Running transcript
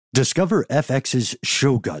Discover FX's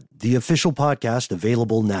Shogun, the official podcast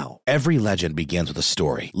available now. Every legend begins with a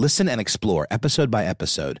story. Listen and explore episode by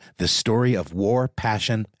episode the story of war,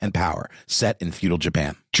 passion, and power set in feudal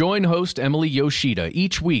Japan. Join host Emily Yoshida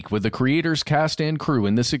each week with the creators, cast, and crew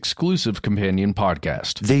in this exclusive companion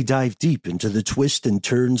podcast. They dive deep into the twists and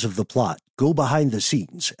turns of the plot, go behind the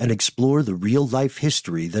scenes, and explore the real-life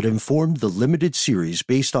history that informed the limited series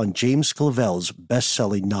based on James Clavell's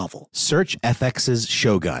best-selling novel. Search FX's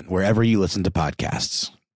Shogun wherever you listen to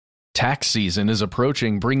podcasts. Tax season is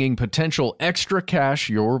approaching, bringing potential extra cash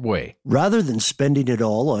your way. Rather than spending it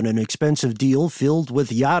all on an expensive deal filled with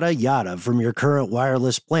yada yada from your current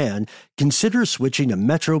wireless plan, consider switching to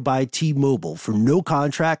Metro by T-Mobile for no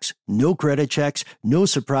contracts, no credit checks, no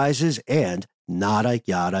surprises, and nada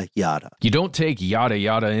yada yada. You don't take yada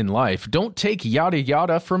yada in life. Don't take yada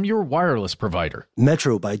yada from your wireless provider.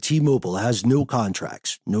 Metro by T-Mobile has no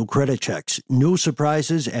contracts, no credit checks, no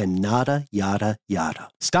surprises, and nada yada yada.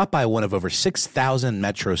 Stop by one of over 6,000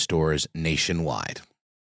 Metro stores nationwide.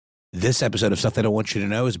 This episode of Stuff They Don't Want You to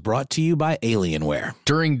Know is brought to you by Alienware.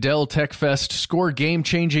 During Dell Tech Fest, score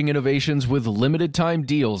game-changing innovations with limited-time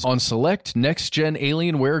deals on select next-gen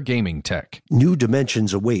Alienware gaming tech. New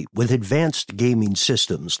dimensions await with advanced gaming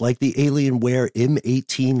systems like the Alienware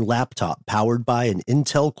M18 laptop powered by an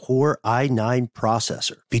Intel Core i9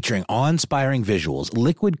 processor. Featuring awe-inspiring visuals,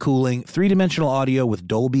 liquid cooling, three-dimensional audio with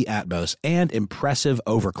Dolby Atmos, and impressive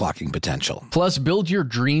overclocking potential. Plus, build your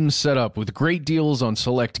dream setup with great deals on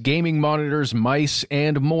select gaming monitors, mice,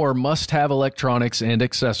 and more must-have electronics and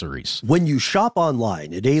accessories. When you shop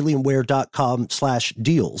online at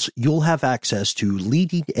alienware.com/deals, you'll have access to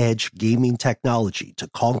leading-edge gaming technology to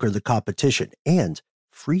conquer the competition and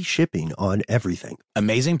free shipping on everything.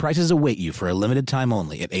 Amazing prices await you for a limited time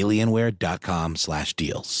only at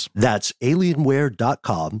alienware.com/deals. That's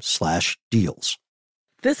alienware.com/deals.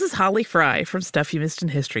 This is Holly Fry from Stuff You Missed in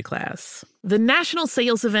History class. The national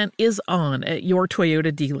sales event is on at your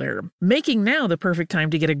Toyota dealer, making now the perfect time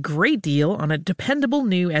to get a great deal on a dependable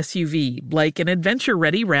new SUV, like an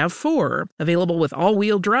adventure-ready RAV4. Available with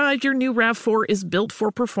all-wheel drive, your new RAV4 is built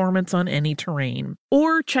for performance on any terrain.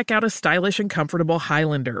 Or check out a stylish and comfortable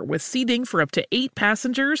Highlander with seating for up to 8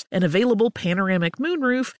 passengers and available panoramic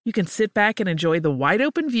moonroof. You can sit back and enjoy the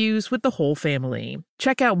wide-open views with the whole family.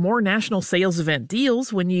 Check out more national sales event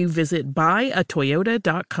deals when you visit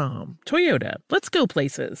buyatoyota.com. Toyota, let's go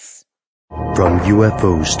places. From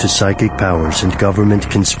UFOs to psychic powers and government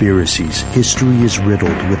conspiracies, history is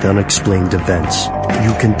riddled with unexplained events.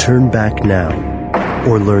 You can turn back now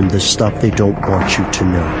or learn the stuff they don't want you to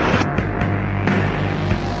know.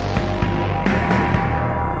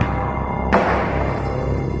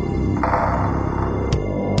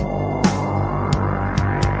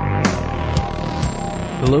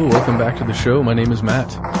 Hello, welcome back to the show. My name is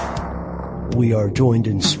Matt. We are joined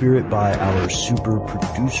in spirit by our super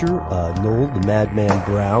producer, Noel, the Madman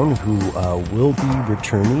Brown, who will be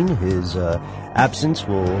returning. His absence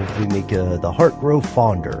will hopefully make the heart grow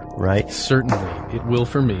fonder, right? Certainly. It will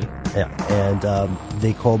for me. Yeah, and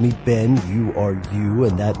they call me Ben, you are you,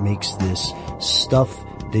 and that makes this stuff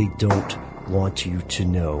they don't want you to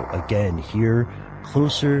know. Again, here,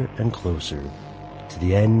 closer and closer to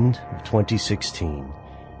the end of 2016.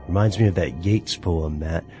 Reminds me of that Yeats poem,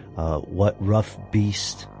 Matt. What rough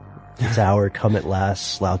beast, its hour come at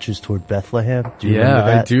last, slouches toward Bethlehem. Do you remember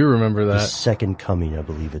that? I do remember that. The Second Coming, I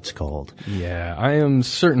believe it's called. Yeah, I am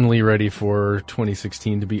certainly ready for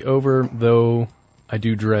 2016 to be over, though I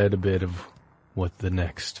do dread a bit of what the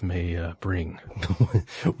next may bring.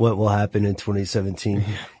 What will happen in 2017?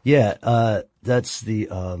 Yeah, that's the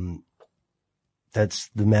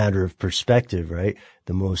matter of perspective, right?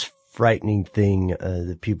 The most frightening thing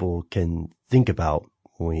that people can think about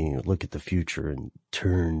when we look at the future and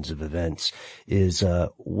turns of events is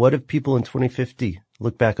what if people in 2050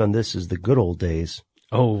 look back on this as the good old days?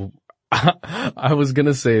 Oh, I was going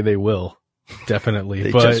to say they will.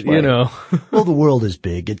 Definitely. But, you know. Well, the world is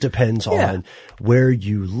big. It depends on where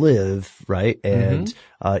you live, right? And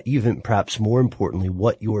even perhaps more importantly,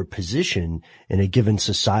 what your position in a given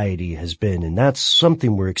society has been. And that's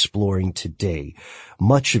something we're exploring today.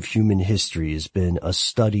 Much of human history has been a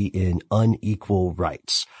study in unequal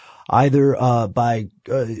rights. Either by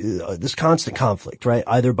this constant conflict, right?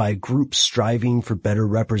 Either by groups striving for better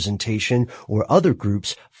representation or other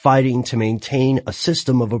groups fighting to maintain a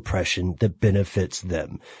system of oppression that benefits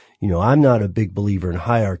them. You know, I'm not a big believer in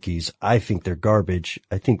hierarchies. I think they're garbage.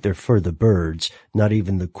 I think they're for the birds, not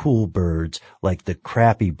even the cool birds, like the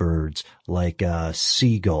crappy birds, like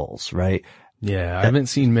seagulls, right? Yeah, I haven't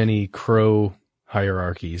seen many crow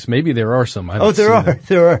hierarchies. Maybe there are some. There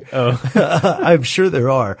are. Oh. I'm sure there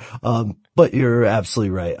are. But you're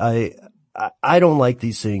absolutely right. I don't like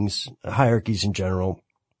these things, hierarchies in general.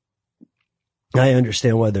 I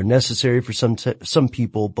understand why they're necessary for some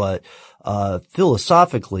people, but,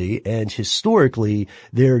 philosophically and historically,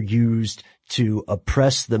 they're used to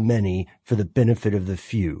oppress the many for the benefit of the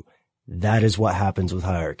few. That is what happens with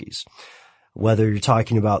hierarchies. Whether you're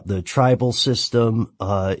talking about the tribal system,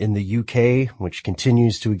 in the UK, which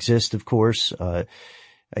continues to exist, of course,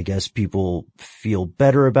 I guess people feel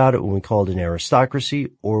better about it when we call it an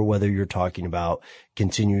aristocracy, or whether you're talking about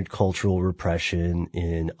continued cultural repression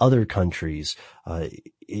in other countries.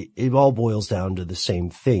 It all boils down to the same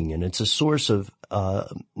thing, and it's a source of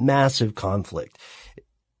massive conflict.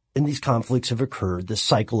 And these conflicts have occurred, the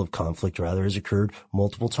cycle of conflict rather has occurred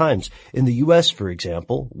multiple times. In the U.S., for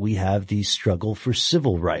example, we have the struggle for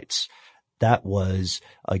civil rights. That was,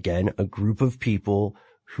 again, a group of people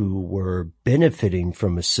who were benefiting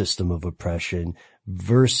from a system of oppression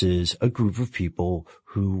versus a group of people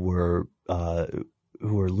who were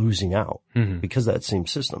losing out because of that same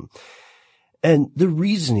system. And the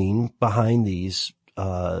reasoning behind these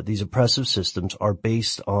oppressive systems are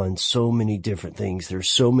based on so many different things. There's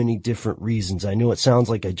so many different reasons. I know it sounds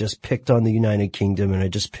like I just picked on the United Kingdom and I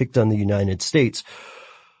just picked on the United States,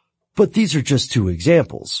 but these are just two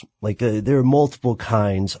examples. Like, there are multiple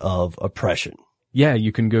kinds of oppression. Yeah,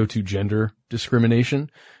 you can go to gender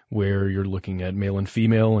discrimination, where you're looking at male and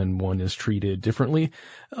female and one is treated differently.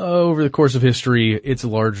 Over the course of history, it's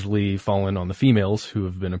largely fallen on the females who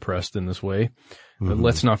have been oppressed in this way. But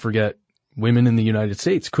let's not forget, women in the United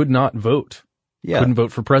States could not vote. Yeah. Couldn't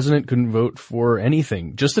vote for president, couldn't vote for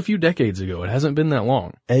anything. Just a few decades ago. It hasn't been that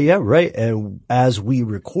long. Yeah, right. And as we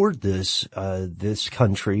record this, this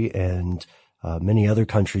country and many other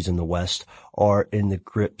countries in the West are in the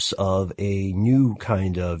grips of a new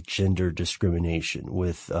kind of gender discrimination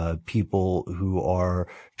with people who are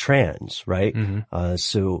trans, right?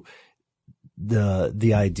 So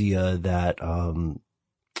the idea that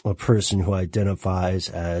a person who identifies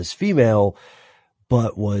as female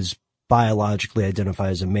but was biologically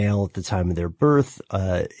identified as a male at the time of their birth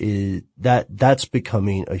that's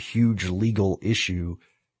becoming a huge legal issue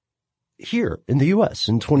here in the U.S.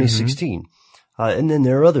 in 2016. And then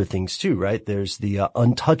there are other things too, right? There's the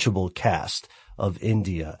untouchable caste of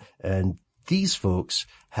India, and these folks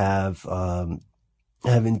have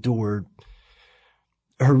endured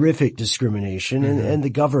horrific discrimination, and the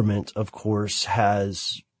government, of course,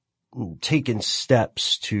 has taken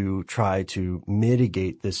steps to try to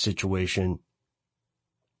mitigate this situation.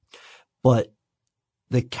 But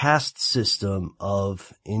the caste system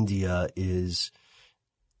of India is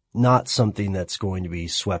not something that's going to be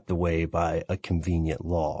swept away by a convenient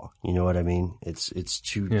law. You know what I mean? It's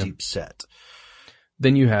too deep set.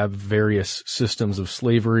 Then you have various systems of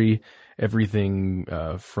slavery, everything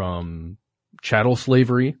from chattel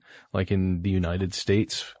slavery, like in the United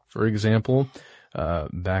States, for example,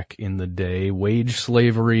 back in the day, wage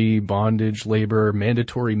slavery, bondage labor,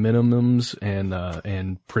 mandatory minimums,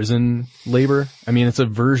 and prison labor. I mean, it's a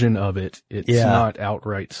version of it. It's not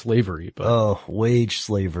outright slavery, but wage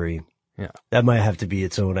slavery. Yeah. That might have to be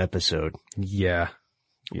its own episode. Yeah.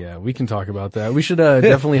 Yeah, we can talk about that. We should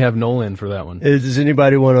definitely have Nolan for that one. Does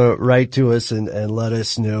anybody want to write to us and let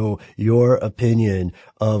us know your opinion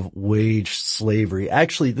of wage slavery?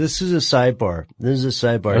 Actually, this is a sidebar.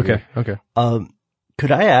 Okay.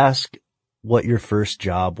 Could I ask what your first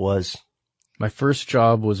job was? My first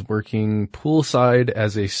job was working poolside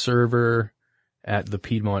as a server at the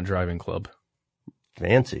Piedmont Driving Club.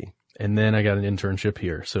 Fancy. And then I got an internship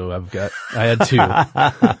here, so I had two.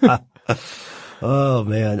 Oh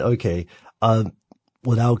man. Okay.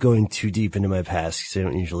 Without going too deep into my past, because I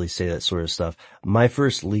don't usually say that sort of stuff. My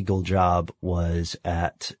first legal job was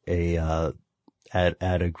at a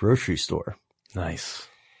grocery store. Nice.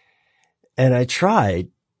 And I tried,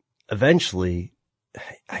 Matt,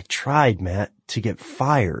 to get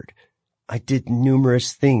fired. I did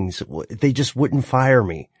numerous things. They just wouldn't fire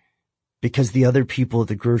me because the other people at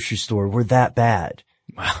the grocery store were that bad.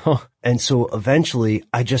 Wow. And so eventually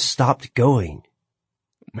I just stopped going.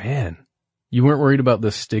 Man, you weren't worried about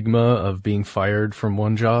the stigma of being fired from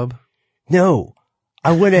one job? No,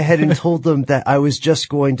 I went ahead and told them that I was just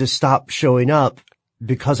going to stop showing up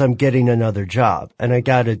because I'm getting another job, and I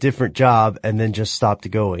got a different job and then just stopped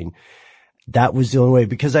going. That was the only way,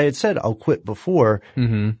 because I had said I'll quit before,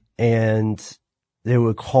 and they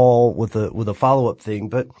would call with a follow-up thing,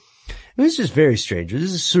 but it was just very strange. This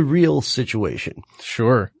is a surreal situation.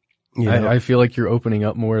 Sure. You know? I feel like you're opening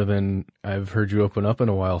up more than I've heard you open up in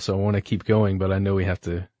a while, so I want to keep going, but I know we have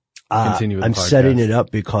to continue with the I'm podcast. setting it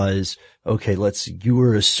up because, okay, you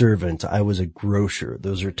were a servant. I was a grocer.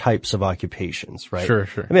 Those are types of occupations, right? Sure.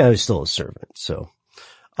 I mean, I was still a servant, so.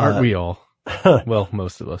 Aren't we all? Well,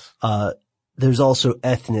 most of us. There's also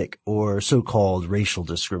ethnic or so-called racial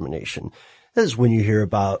discrimination. That is when you hear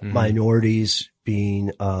about minorities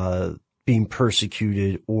being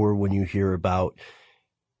persecuted, or when you hear about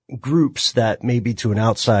groups that maybe to an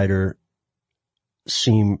outsider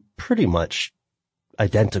seem pretty much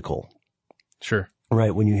identical. Sure.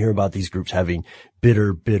 Right. When you hear about these groups having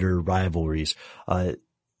bitter rivalries.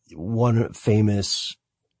 One famous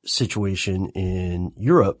situation in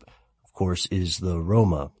Europe, of course, is the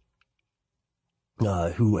Roma,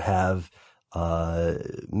 who have,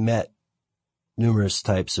 met numerous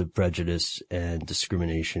types of prejudice and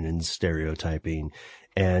discrimination and stereotyping,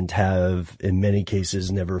 and have in many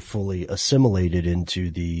cases never fully assimilated into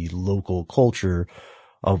the local culture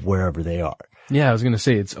of wherever they are. Yeah, I was going to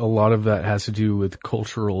say a lot of that has to do with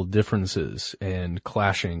cultural differences and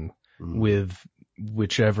clashing with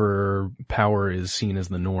whichever power is seen as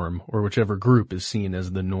the norm, or whichever group is seen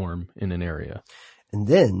as the norm in an area. And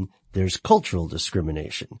then there's cultural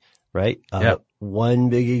discrimination, right? Yep. One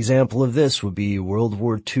big example of this would be World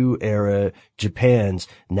War II era Japan's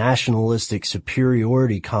nationalistic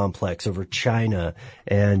superiority complex over China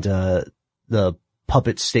and the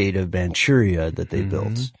puppet state of Manchuria that they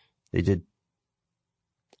built. They did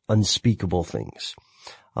unspeakable things.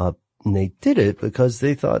 And they did it because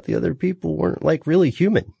they thought the other people weren't really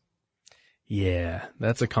human. Yeah,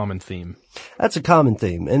 that's a common theme. That's a common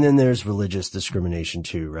theme. And then there's religious discrimination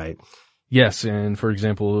too, right? Yes, and for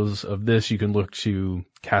examples of this, you can look to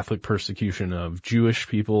Catholic persecution of Jewish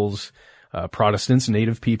peoples, Protestants,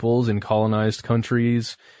 native peoples in colonized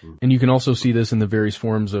countries. And you can also see this in the various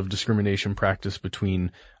forms of discrimination practiced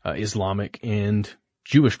between Islamic and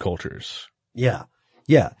Jewish cultures. Yeah.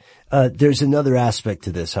 There's another aspect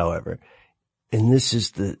to this, however, and this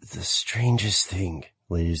is the strangest thing,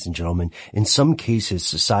 ladies and gentlemen. In some cases,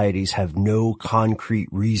 societies have no concrete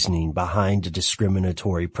reasoning behind a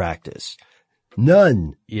discriminatory practice.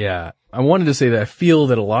 None. Yeah. I wanted to say that I feel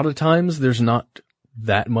that a lot of times there's not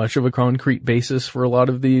that much of a concrete basis for a lot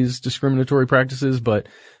of these discriminatory practices, but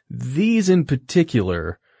these in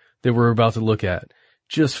particular that we're about to look at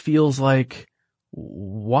just feels like,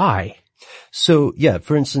 why? So, yeah,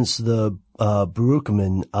 for instance, the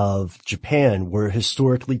Barukamen of Japan were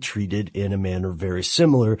historically treated in a manner very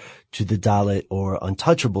similar to the Dalit or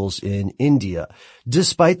untouchables in India,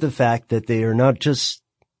 despite the fact that they are not just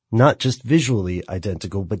visually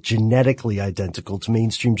identical, but genetically identical to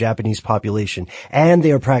mainstream Japanese population. And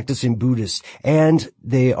they are practicing Buddhists, and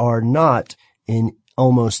they are not in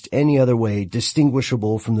almost any other way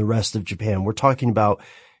distinguishable from the rest of Japan. We're talking about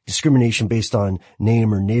discrimination based on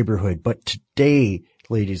name or neighborhood. But today,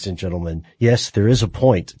 ladies and gentlemen, yes, there is a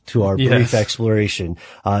point to our brief exploration.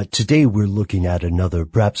 Today we're looking at another,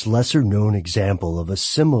 perhaps lesser known example of a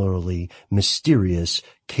similarly mysterious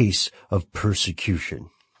case of persecution.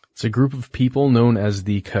 It's a group of people known as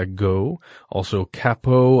the Kago, also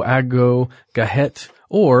Kapo, Ago, Gahet,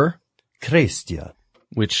 or Krestia,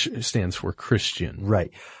 which stands for Christian. Right.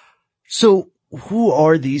 So who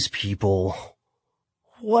are these people?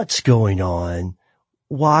 What's going on?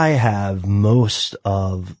 Why have most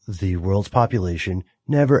of the world's population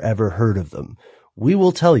never ever heard of them? We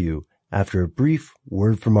will tell you after a brief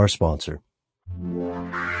word from our sponsor.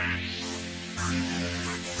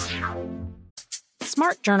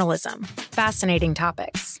 Smart journalism. Fascinating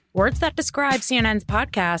topics. Words that describe CNN's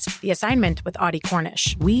podcast, The Assignment with Audie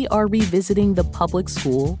Cornish. We are revisiting the public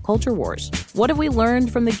school culture wars. What have we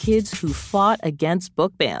learned from the kids who fought against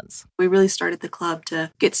book bans? We really started the club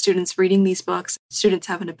to get students reading these books. Students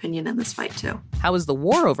have an opinion in this fight, too. How has the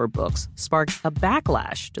war over books sparked a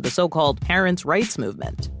backlash to the so-called parents' rights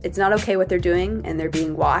movement? It's not okay what they're doing, and they're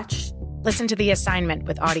being watched. Listen to The Assignment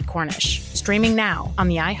with Audie Cornish. Streaming now on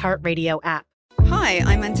the iHeartRadio app. Hi,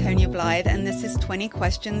 I'm Antonia Blythe, and this is 20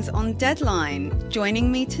 Questions on Deadline.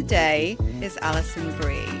 Joining me today is Alison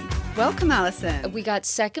Brie. Welcome, Alison. We got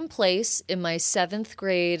second place in my 7th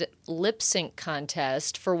grade lip sync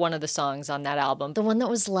contest for one of the songs on that album. The one that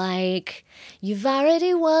was like, "You've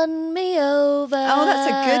already won me over." Oh, that's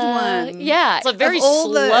a good one. Yeah. It's like very of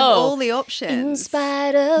all slow. Of all the options. In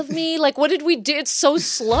spite of me. Like, what did we do? It's so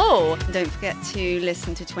slow. Don't forget to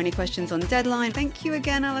listen to 20 Questions on Deadline. Thank you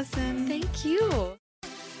again, Alison. Thank you.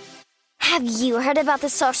 Have you heard about the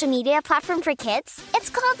social media platform for kids? It's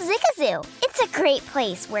called Zigazoo. It's a great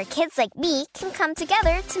place where kids like me can come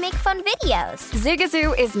together to make fun videos.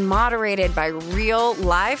 Zigazoo is moderated by real,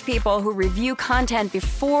 live people who review content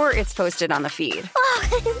before it's posted on the feed.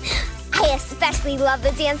 Oh, I especially love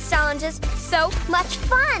the dance challenges. So much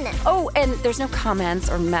fun. Oh, and there's no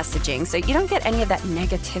comments or messaging, so you don't get any of that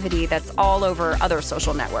negativity that's all over other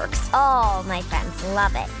social networks. Oh, my friends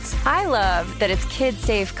love it. I love that it's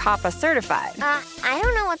kid-safe COPPA certified. I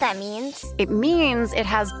don't know what that means. It means it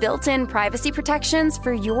has built-in privacy protections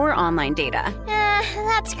for your online data.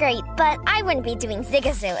 That's great, but I wouldn't be doing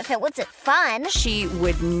Zigazoo if it wasn't fun. She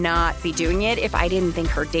would not be doing it if I didn't think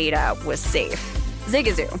her data was safe.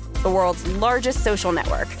 Zigazoo, the world's largest social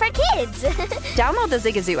network. For kids. Download the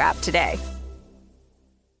Zigazoo app today.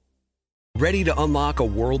 Ready to unlock a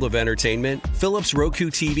world of entertainment? Philips Roku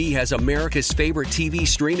TV has America's favorite TV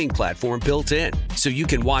streaming platform built in, so you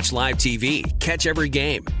can watch live TV, catch every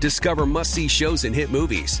game, discover must-see shows and hit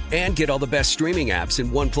movies, and get all the best streaming apps in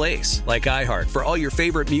one place, like iHeart for all your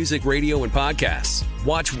favorite music, radio, and podcasts.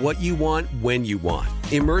 Watch what you want, when you want.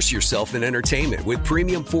 Immerse yourself in entertainment with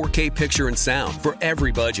premium 4K picture and sound for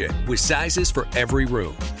every budget, with sizes for every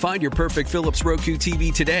room. Find your perfect Philips Roku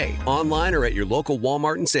TV today, online or at your local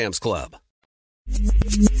Walmart and Sam's Club.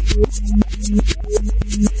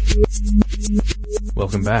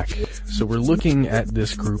 Welcome back. So we're looking at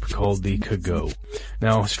this group called the Cagots.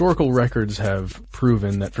 Now, historical records have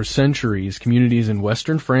proven that for centuries, communities in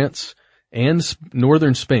Western France and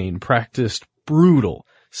northern Spain practiced brutal,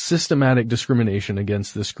 systematic discrimination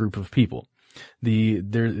against this group of people.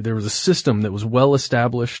 There was a system that was well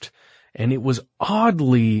established, and it was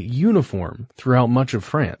oddly uniform throughout much of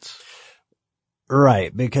France.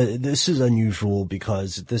 Right, because this is unusual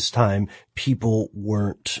because at this time people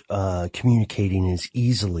weren't communicating as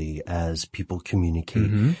easily as people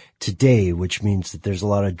communicate today, which means that there's a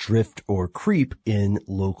lot of drift or creep in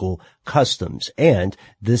local customs. And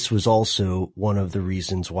this was also one of the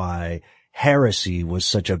reasons why heresy was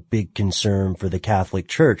such a big concern for the Catholic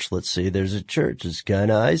Church. Let's say there's a church that's kind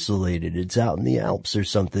of isolated. It's out in the Alps or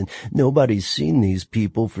something. Nobody's seen these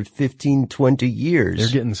people for 15, 20 years. They're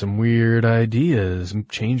getting some weird ideas,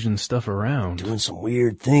 changing stuff around. Doing some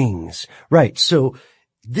weird things. Right. So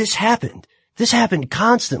this happened. This happened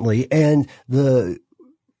constantly. And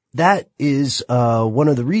that is one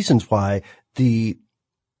of the reasons why the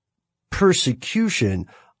persecution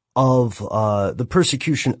of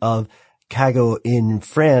Cagots in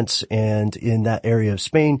France and in that area of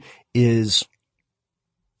Spain is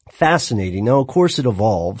fascinating. Now, of course, it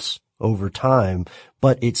evolves over time,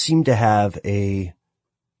 but it seemed to have a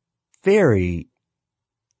very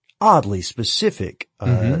oddly specific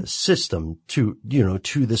system to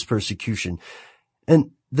this persecution.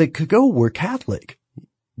 And the Cagots were Catholic.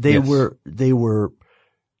 They were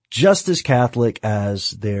just as Catholic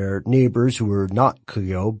as their neighbors who were not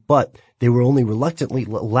Cagots, but they were only reluctantly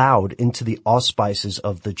allowed into the auspices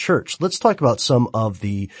of the church. Let's talk about some of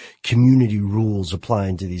the community rules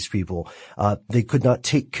applying to these people. They could not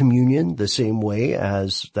take communion the same way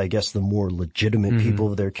as, I guess, the more legitimate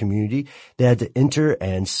people of their community. They had to enter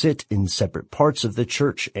and sit in separate parts of the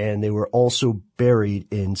church, and they were also buried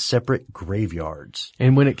in separate graveyards.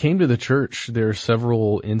 And when it came to the church, there are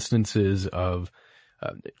several instances of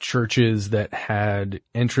churches that had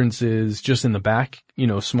entrances just in the back,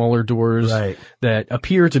 smaller doors that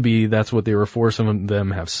appear to be, that's what they were for. Some of them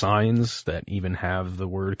have signs that even have the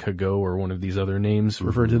word Cagot or one of these other names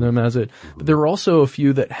referred to them as it. But there were also a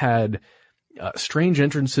few that had strange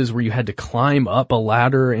entrances where you had to climb up a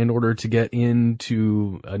ladder in order to get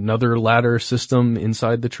into another ladder system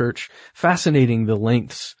inside the church. Fascinating the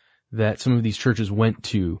lengths that some of these churches went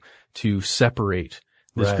to separate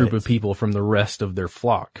this group of people from the rest of their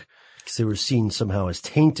flock. Because they were seen somehow as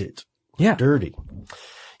tainted. Yeah. Dirty.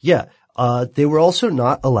 Yeah. They were also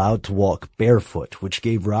not allowed to walk barefoot, which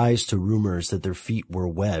gave rise to rumors that their feet were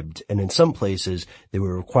webbed. And in some places, they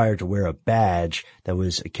were required to wear a badge that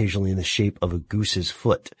was occasionally in the shape of a goose's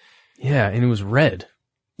foot. Yeah. And it was red.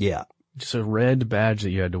 Yeah. Just a red badge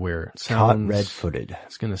that you had to wear. Caught red-footed. I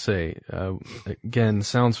was going to say, again,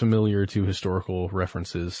 sounds familiar to historical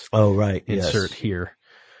references. Oh, right. Insert here.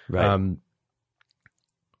 Right.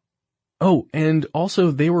 And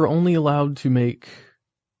also they were only allowed to make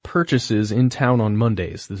purchases in town on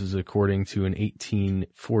Mondays. This is according to an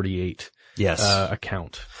 1848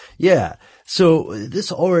 account. Yeah. So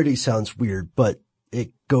this already sounds weird, but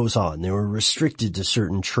it goes on. They were restricted to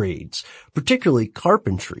certain trades, particularly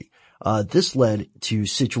carpentry. This led to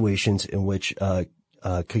situations in which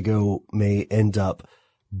Cagot may end up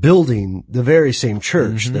building the very same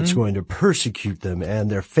church that's going to persecute them and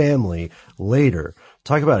their family later.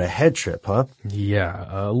 Talk about a head trip, huh? Yeah,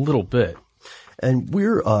 a little bit. And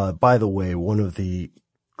we're, by the way, one of the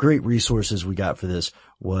great resources we got for this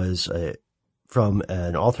was from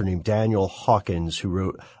an author named Daniel Hawkins, who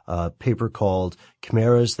wrote a paper called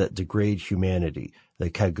Chimeras That Degrade Humanity, the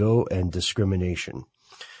Kago and Discrimination.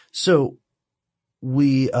 So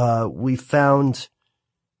we found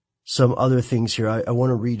some other things here. I want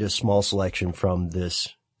to read a small selection from this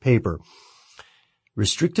paper.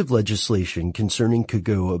 Restrictive legislation concerning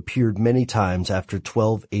Kago appeared many times after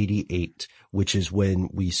 1288, which is when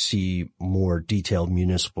we see more detailed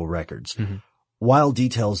municipal records. Mm-hmm. While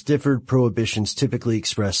details differed, prohibitions typically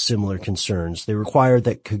expressed similar concerns. They required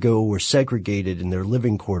that Kago were segregated in their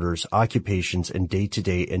living quarters, occupations, and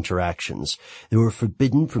day-to-day interactions. They were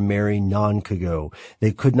forbidden from marrying non-Kago.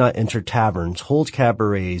 They could not enter taverns, hold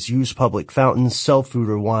cabarets, use public fountains, sell food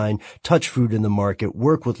or wine, touch food in the market,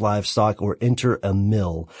 work with livestock, or enter a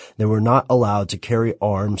mill. They were not allowed to carry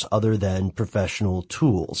arms other than professional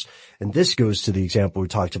tools. And this goes to the example we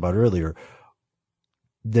talked about earlier.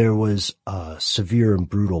 There was severe and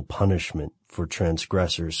brutal punishment for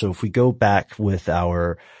transgressors. So if we go back with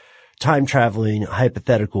our time-traveling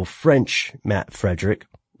hypothetical French Matt Frederick,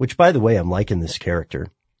 which, by the way, I'm liking this character.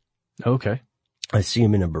 Okay. I see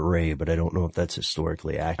him in a beret, but I don't know if that's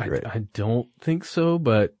historically accurate. I don't think so,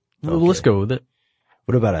 but let's go with it.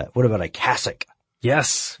 What about a cassock?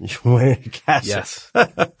 Yes. Wearing a cassock. Yes.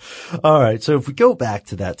 All right. So if we go back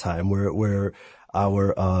to that time where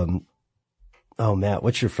our oh, Matt,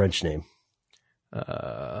 what's your French name?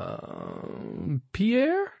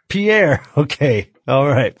 Pierre? Pierre. Okay. All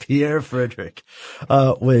right. Pierre Frederick.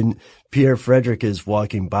 When Pierre Frederick is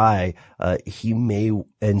walking by, he may,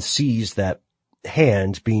 and sees that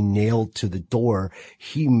hand being nailed to the door,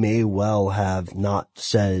 he may well have not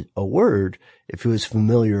said a word if he was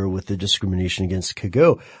familiar with the discrimination against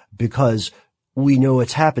Kago, because we know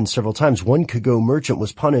it's happened several times. One Kago merchant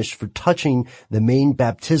was punished for touching the main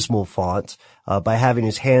baptismal font by having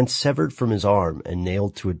his hand severed from his arm and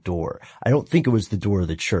nailed to a door. I don't think it was the door of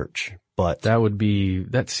the church, but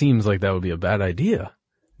that seems like that would be a bad idea.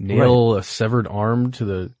 Nail a severed arm to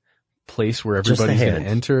the place where everybody's going to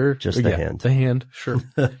enter. Just the hand. The hand, sure.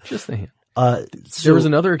 Just the hand. There was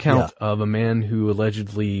another account of a man who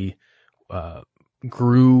allegedly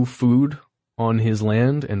grew food on his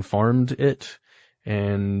land and farmed it,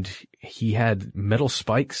 and he had metal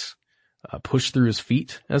spikes pushed through his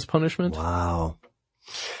feet as punishment. Wow.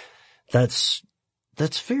 That's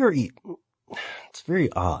very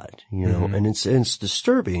odd, you know, and it's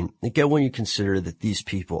disturbing. Again, when you consider that these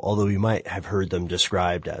people, although you might have heard them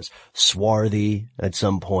described as swarthy at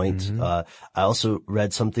some point, I also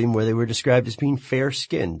read something where they were described as being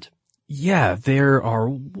fair-skinned. Yeah, there are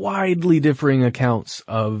widely differing accounts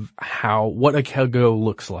of what a Kago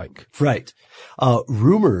looks like. Right.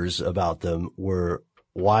 Rumors about them were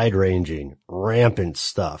wide-ranging, rampant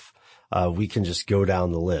stuff. We can just go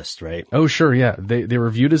down the list, right? Oh, sure, yeah. They were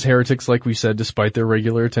viewed as heretics, like we said, despite their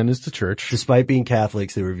regular attendance to church. Despite being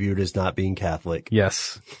Catholics, they were viewed as not being Catholic.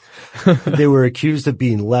 Yes. They were accused of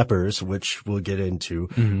being lepers, which we'll get into.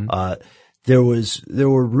 There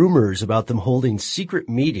were rumors about them holding secret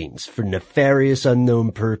meetings for nefarious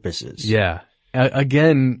unknown purposes. Yeah.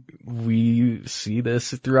 Again, we see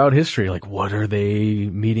this throughout history. Like, what are they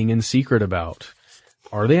meeting in secret about?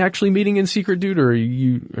 Are they actually meeting in secret, dude, or are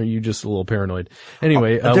you just a little paranoid?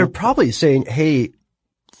 Anyway, they're probably saying, "Hey,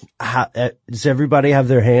 does everybody have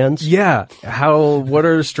their hands?" Yeah. What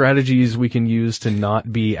are strategies we can use to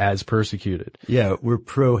not be as persecuted? Yeah, we're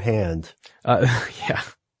pro-hand. Yeah.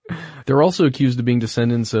 They're also accused of being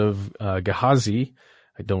descendants of Gehazi.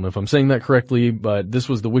 I don't know if I'm saying that correctly, but this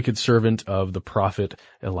was the wicked servant of the prophet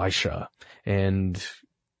Elisha. And,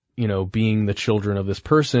 you know, being the children of this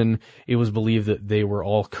person, it was believed that they were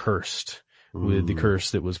all cursed with the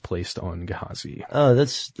curse that was placed on Gehazi. Oh,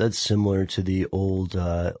 that's similar to the old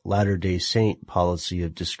Latter-day Saint policy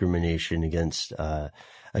of discrimination against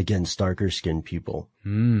darker skinned people.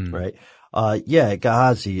 Right?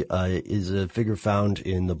 Gehazi is a figure found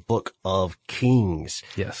in the Book of Kings.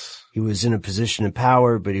 Yes. He was in a position of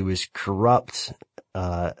power, but he was corrupt.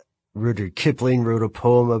 Rudyard Kipling wrote a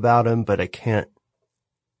poem about him, but I can't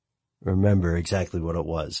remember exactly what it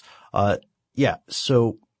was.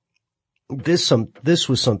 So this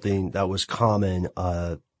was something that was common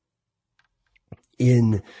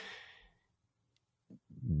in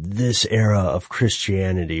this era of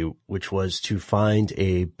Christianity, which was to find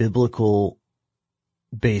a biblical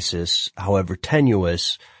basis, however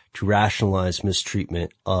tenuous, to rationalize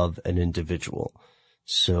mistreatment of an individual.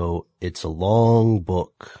 So it's a long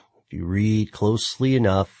book. If you read closely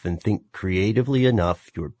enough and think creatively enough,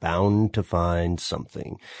 you're bound to find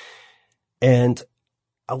something. And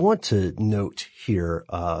I want to note here,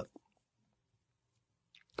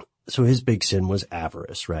 So his big sin was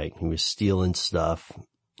avarice, right? He was stealing stuff.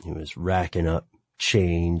 He was racking up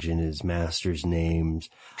change in his master's names.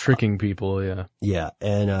 Tricking people, yeah. Yeah.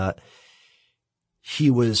 And,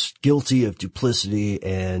 he was guilty of duplicity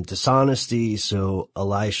and dishonesty. So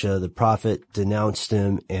Elisha, the prophet, denounced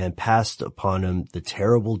him and passed upon him the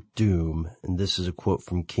terrible doom. And this is a quote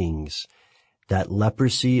from Kings, that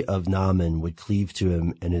leprosy of Naaman would cleave to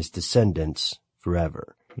him and his descendants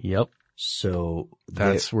forever. Yep. So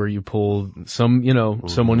that's where you pull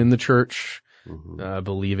someone in the church,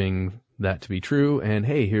 believing that to be true. And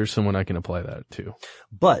hey, here's someone I can apply that to.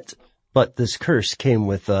 But this curse came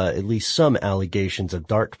with at least some allegations of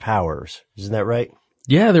dark powers. Isn't that right?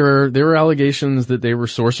 Yeah, there were allegations that they were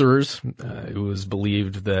sorcerers. It was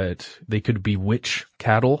believed that they could bewitch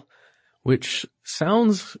cattle, which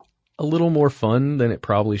sounds a little more fun than it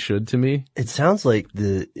probably should to me. It sounds like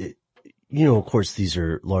of course, these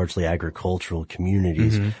are largely agricultural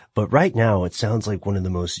communities, but right now it sounds like one of the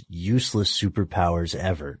most useless superpowers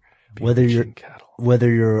ever. Whether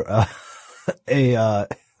you're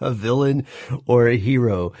a villain or a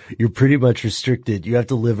hero, you're pretty much restricted. You have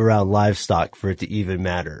to live around livestock for it to even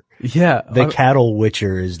matter. Yeah. The cattle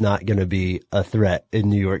witcher is not going to be a threat in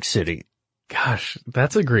New York City. Gosh,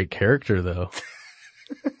 that's a great character though.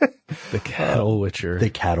 The cattle witcher. The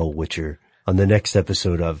cattle witcher. On the next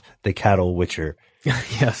episode of The Cattle Witcher.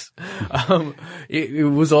 Yes.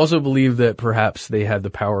 It was also believed that perhaps they had the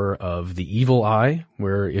power of the evil eye,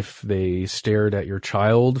 where if they stared at your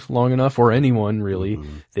child long enough, or anyone really,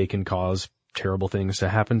 they can cause terrible things to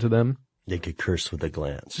happen to them. They could curse with a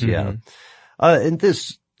glance. Yeah. And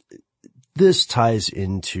this ties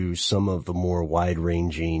into some of the more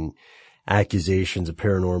wide-ranging accusations of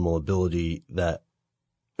paranormal ability that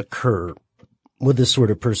occur with this sort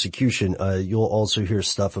of persecution. You'll also hear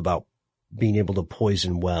stuff about being able to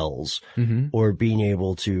poison wells or being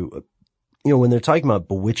able to, when they're talking about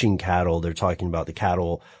bewitching cattle, they're talking about the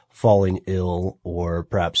cattle falling ill or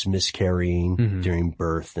perhaps miscarrying during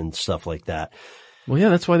birth and stuff like that. Well, yeah,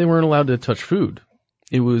 that's why they weren't allowed to touch food.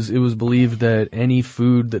 It was believed that any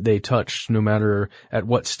food that they touched, no matter at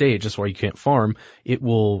what stage, that's why you can't farm, it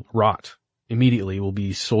will rot immediately, will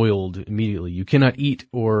be soiled immediately. You cannot eat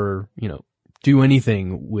or, do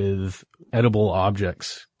anything with edible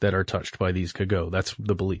objects that are touched by these Kago. That's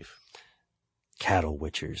the belief. Cattle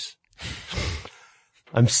witchers.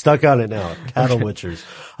 I'm stuck on it now. Cattle witchers.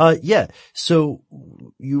 Yeah. So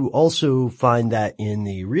you also find that in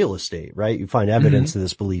the real estate, right? You find evidence of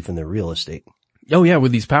this belief in the real estate. Oh yeah,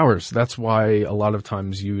 with these powers. That's why a lot of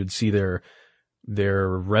times you would see their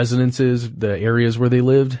residences, the areas where they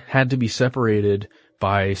lived, had to be separated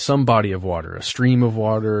by some body of water, a stream of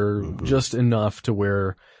water, just enough to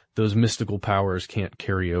where those mystical powers can't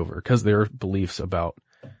carry over, because there are beliefs about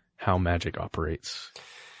how magic operates.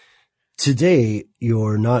 Today,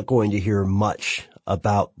 you're not going to hear much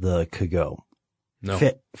about the Kago. No.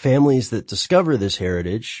 Families that discover this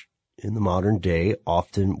heritage in the modern day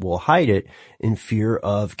often will hide it in fear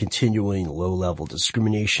of continuing low-level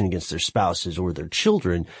discrimination against their spouses or their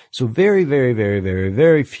children. So very, very, very, very,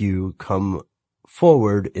 very few come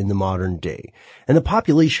forward in the modern day. And the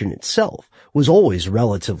population itself was always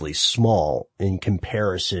relatively small in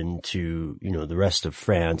comparison to, the rest of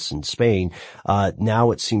France and Spain.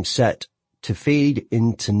 Now it seems set to fade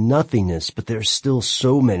into nothingness, but there's still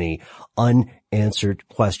so many unanswered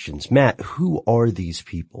questions. Matt, who are these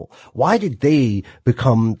people? Why did they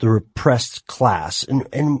become the repressed class?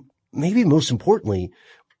 And maybe most importantly,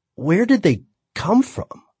 where did they come from?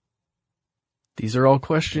 These are all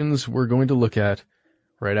questions we're going to look at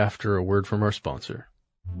right after a word from our sponsor.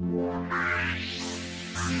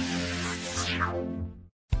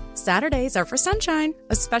 Saturdays are for sunshine,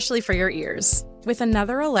 especially for your ears. With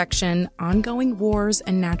another election, ongoing wars,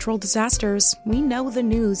 and natural disasters, we know the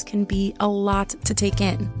news can be a lot to take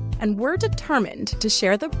in. And we're determined to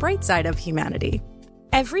share the bright side of humanity.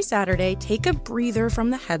 Every Saturday, take a breather from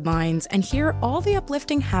the headlines and hear all the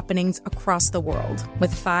uplifting happenings across the world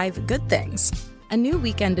with 5 Good Things, a new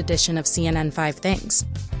weekend edition of CNN 5 Things.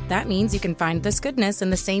 That means you can find this goodness in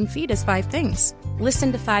the same feed as 5 Things.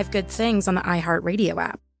 Listen to 5 Good Things on the iHeartRadio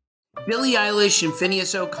app. Billie Eilish and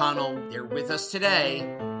Phineas O'Connell, they're with us today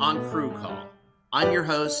on Crew Call. I'm your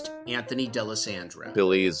host, Anthony D'Alessandro.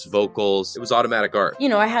 Billie's vocals, it was automatic art.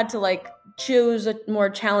 I had to choose a more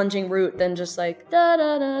challenging route than just da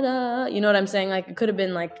da da da. You know what I'm saying? It could have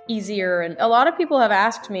been easier. And a lot of people have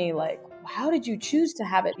asked me how did you choose to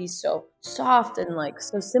have it be so soft and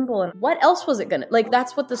so simple? And what else was it gonna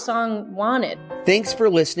that's what the song wanted. Thanks for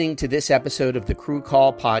listening to this episode of the Crew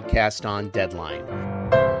Call podcast on Deadline.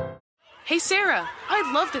 Hey Sarah, I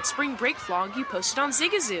love that spring break vlog you posted on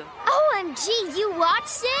Zigazoo. OMG, you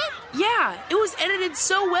watched it? Yeah, it was edited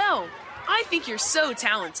so well. I think you're so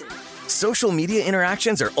talented. Social media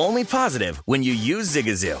interactions are only positive when you use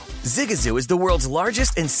Zigazoo. Zigazoo is the world's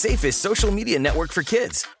largest and safest social media network for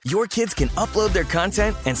kids. Your kids can upload their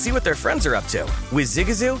content and see what their friends are up to. With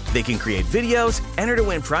Zigazoo, they can create videos, enter to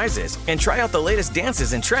win prizes, and try out the latest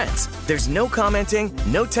dances and trends. There's no commenting,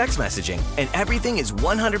 no text messaging, and everything is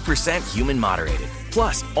 100% human moderated.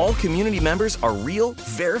 Plus, all community members are real,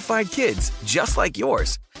 verified kids just like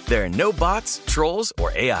yours. There are no bots, trolls,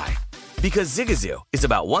 or AI. Because Zigazoo is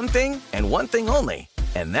about one thing and one thing only,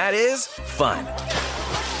 and that is fun.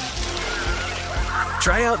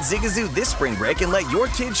 Try out Zigazoo this spring break and let your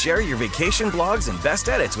kids share your vacation blogs and best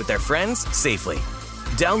edits with their friends safely.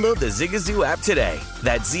 Download the Zigazoo app today.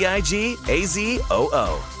 That's Zigazoo.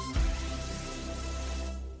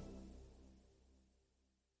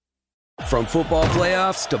 From football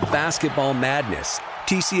playoffs to basketball madness,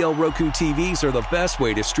 TCL Roku TVs are the best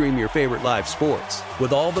way to stream your favorite live sports.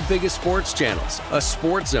 With all the biggest sports channels, a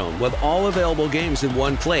sports zone with all available games in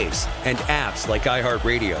one place, and apps like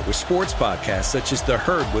iHeartRadio with sports podcasts such as The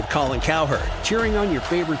Herd with Colin Cowherd. Cheering on your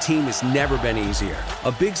favorite team has never been easier.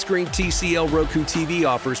 A big screen TCL Roku TV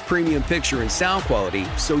offers premium picture and sound quality,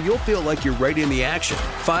 so you'll feel like you're right in the action.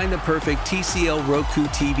 Find the perfect TCL Roku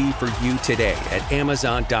TV for you today at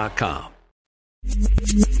Amazon.com.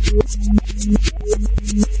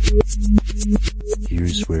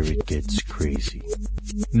 Here's where it gets crazy.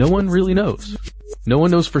 No one really knows. No one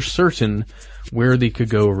knows for certain where the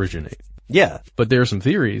Kago originate. Yeah. But there are some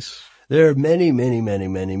theories. There are many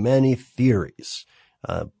theories.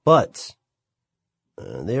 But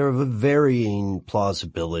they are of a varying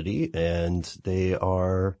plausibility, and they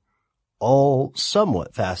are all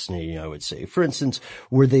somewhat fascinating, I would say. For instance,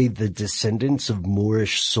 were they the descendants of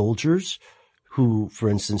Moorish soldiers who, for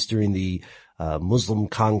instance, during the Muslim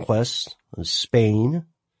conquest of Spain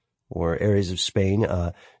or areas of Spain,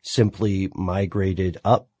 simply migrated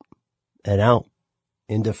up and out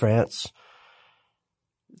into France?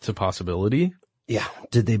 It's a possibility. Yeah.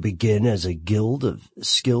 Did they begin as a guild of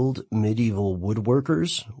skilled medieval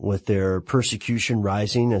woodworkers, with their persecution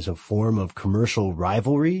rising as a form of commercial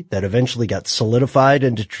rivalry that eventually got solidified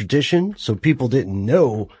into tradition? So people didn't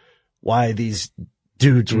know why these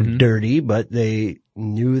dudes were dirty, but they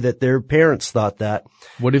knew that their parents thought that.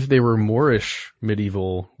 What if they were Moorish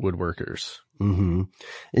medieval woodworkers? Mm-hmm.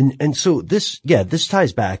 And so this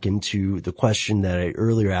ties back into the question that I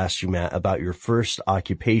earlier asked you, Matt, about your first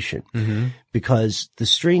occupation. Mm-hmm. Because the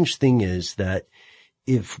strange thing is that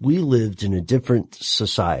if we lived in a different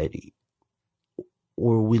society,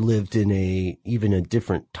 or we lived in even a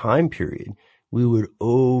different time period, we would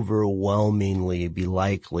overwhelmingly be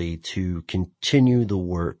likely to continue the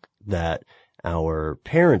work that our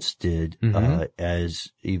parents did, as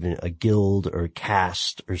even a guild or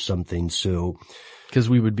caste or something. So, because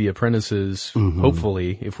we would be apprentices,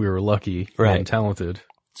 hopefully, if we were lucky and talented.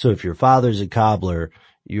 So if your father's a cobbler,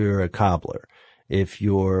 you're a cobbler. If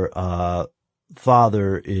your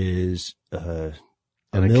father is an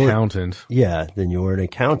accountant, then you're an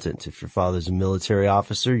accountant. If your father's a military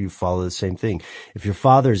officer, you follow the same thing. If your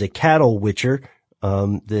father is a cattle witcher,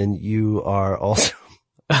 then you are also.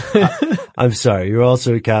 I'm sorry, you're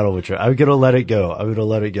also a cattle witcher. I'm going to let it go.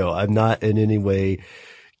 I'm not in any way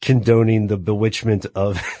condoning the bewitchment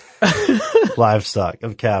of livestock,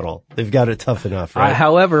 of cattle. They've got it tough enough, right?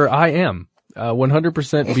 However, I am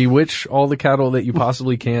 100% bewitch all the cattle that you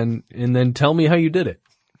possibly can, and then tell me how you did it.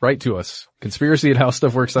 Write to us.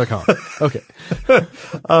 conspiracy@howstuffworks.com. Okay.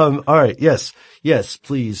 All right. Yes,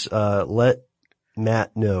 please, let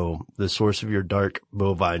Matt know the source of your dark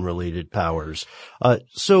bovine related powers.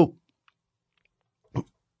 So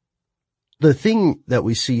the thing that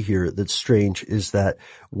we see here that's strange is that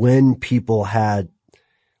when people had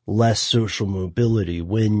less social mobility,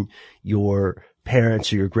 when your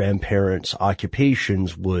parents or your grandparents'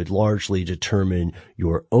 occupations would largely determine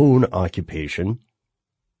your own occupation,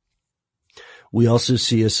 we also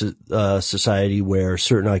see a society where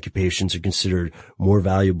certain occupations are considered more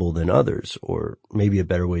valuable than others, or maybe a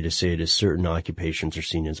better way to say it is certain occupations are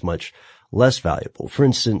seen as much less valuable. For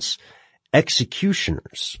instance,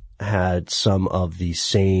 executioners had some of the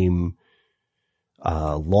same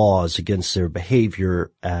laws against their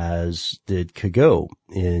behavior as did Kago,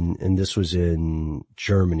 and this was in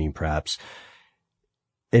Germany perhaps.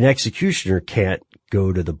 An executioner can't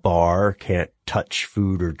go to the bar, can't touch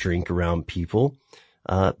food or drink around people,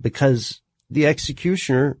 because the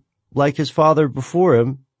executioner, like his father before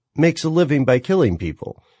him, makes a living by killing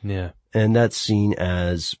people. Yeah. And that's seen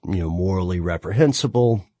as, morally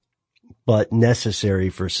reprehensible. but necessary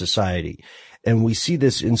for society. And we see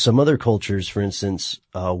this in some other cultures, for instance,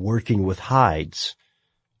 working with hides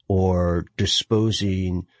or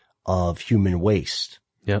disposing of human waste.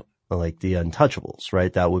 Yep. Like the untouchables,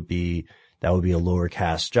 right? That would be a lower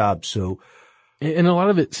caste job. So, and a lot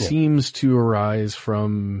of it seems to arise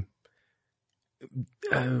from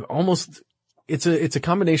almost, it's a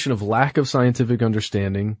combination of lack of scientific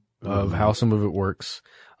understanding of how some of it works,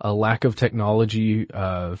 a lack of technology,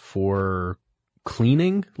 for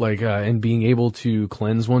cleaning, and being able to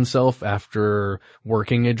cleanse oneself after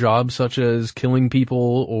working a job such as killing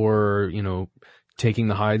people or, taking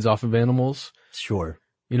the hides off of animals. Sure.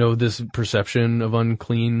 This perception of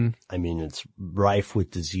unclean. I mean, it's rife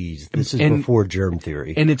with disease. This is before germ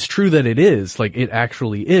theory. And it's true that it is, it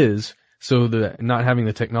actually is. So not having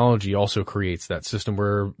the technology also creates that system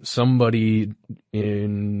where somebody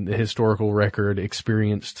in the historical record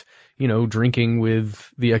experienced, drinking with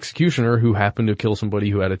the executioner who happened to kill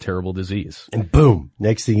somebody who had a terrible disease. And boom,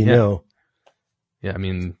 next thing you know. Yeah, I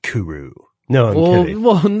mean. Kuru. No, I'm kidding.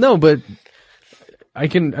 Well, no, but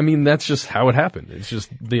that's just how it happened. It's just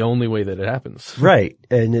the only way that it happens. Right.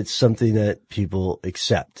 And it's something that people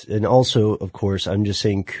accept. And also, of course, I'm just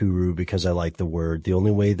saying kuru because I like the word. The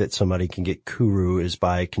only way that somebody can get kuru is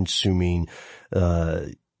by consuming,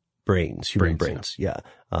 human brains. Yeah.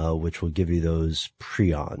 Which will give you those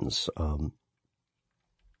prions,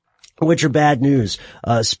 which are bad news.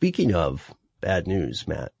 Speaking of bad news,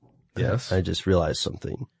 Matt. Yes. I just realized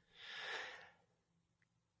something.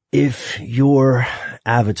 If your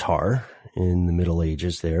avatar in the Middle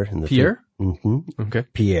Ages there, in the Pierre? Okay.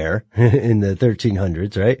 Pierre in the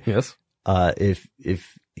 1300s, right? Yes.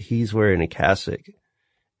 If he's wearing a cassock,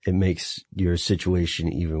 it makes your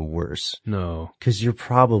situation even worse. No. 'Cause you're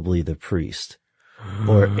probably the priest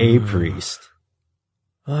or a priest.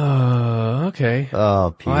 Okay.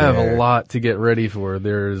 Oh, Pierre. I have a lot to get ready for.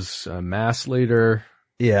 There's a mass later.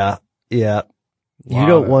 Yeah. Yeah. You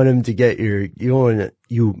don't want him to get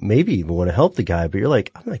you maybe even want to help the guy, but you're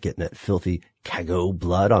like, I'm not getting that filthy Cagot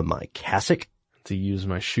blood on my cassock. To use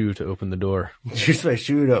my shoe to open the door. Use my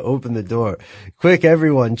shoe to open the door. Quick,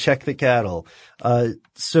 everyone, check the cattle.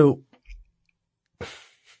 So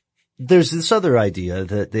there's this other idea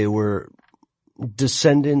that they were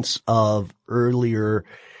descendants of earlier,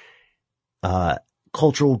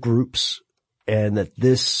 cultural groups and that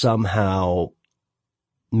this somehow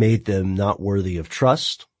made them not worthy of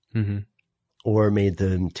trust, or made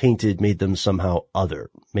them tainted, made them somehow other,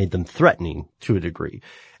 made them threatening to a degree.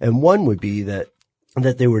 And one would be that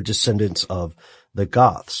they were descendants of the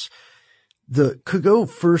Goths. The Cagot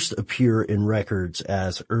first appear in records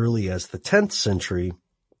as early as the 10th century,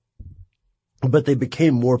 but they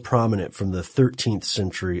became more prominent from the 13th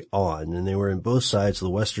century on, and they were in both sides of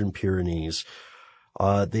the Western Pyrenees.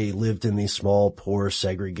 They lived in these small, poor,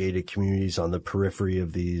 segregated communities on the periphery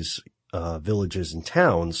of these villages and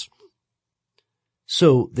towns.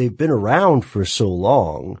 So they've been around for so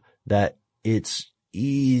long that it's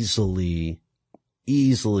easily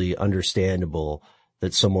understandable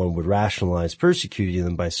that someone would rationalize persecuting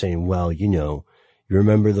them by saying, well, you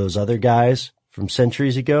remember those other guys from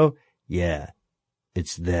centuries ago? Yeah,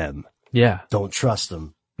 it's them. Yeah. Don't trust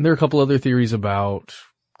them. And there are a couple other theories about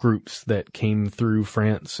groups that came through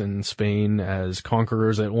France and Spain as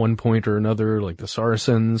conquerors at one point or another, like the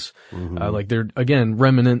Saracens. They're, again,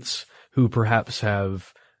 remnants who perhaps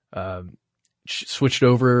have switched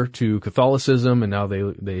over to Catholicism, and now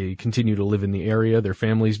they continue to live in the area. Their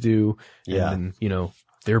families do. Yeah. And,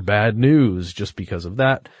 they're bad news just because of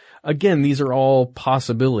that. Again, these are all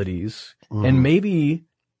possibilities. And maybe,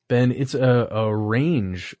 Ben, it's a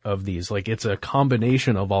range of these. It's a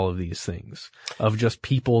combination of all of these things, of just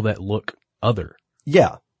people that look other.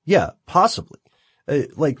 Yeah. Yeah. Possibly.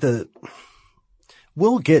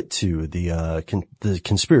 We'll get to the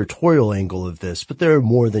conspiratorial angle of this, but there are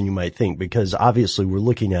more than you might think, because obviously we're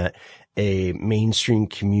looking at a mainstream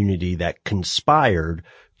community that conspired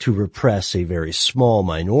to repress a very small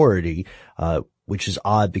minority, which is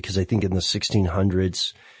odd because I think in the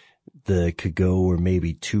 1600s, the Cagot were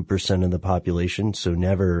maybe 2% of the population, so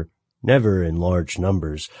never in large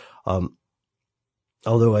numbers.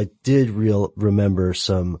 Although I did remember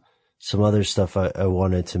some other stuff I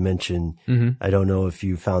wanted to mention. I don't know if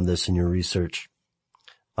you found this in your research,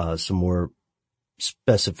 some more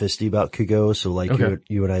specificity about Cagot. So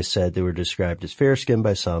you and I said, they were described as fair-skinned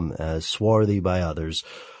by some, as swarthy by others.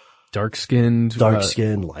 Dark-skinned,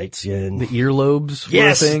 light-skinned. The earlobes.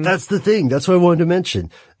 Yes, that's the thing. That's what I wanted to mention.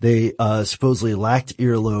 They supposedly lacked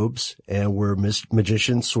earlobes and were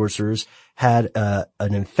magicians, sorcerers, had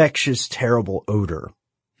an infectious, terrible odor.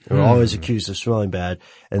 They were always accused of smelling bad,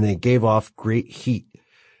 and they gave off great heat.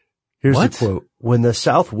 Here's the quote. When the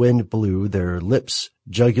south wind blew, their lips,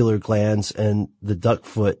 jugular glands, and the duck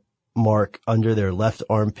foot mark under their left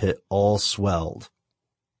armpit all swelled.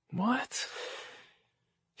 What?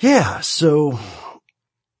 Yeah, so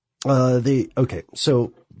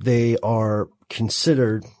so they are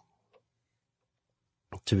considered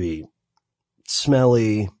to be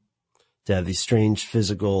smelly, to have these strange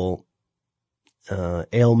physical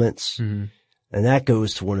ailments, and that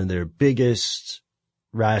goes to one of the biggest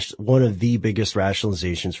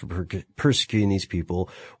rationalizations for persecuting these people,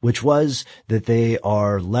 which was that they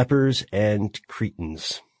are lepers and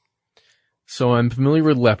cretins. So I'm familiar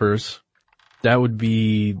with lepers. That would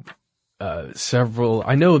be several.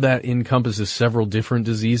 I know that encompasses several different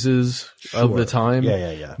diseases of the time.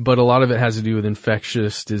 Yeah. But a lot of it has to do with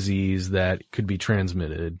infectious disease that could be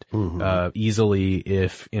transmitted easily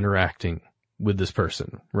if interacting with this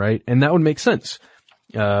person, right? And that would make sense.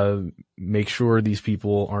 Make sure these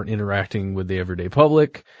people aren't interacting with the everyday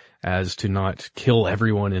public as to not kill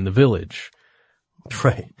everyone in the village.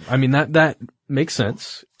 Right. I mean, that makes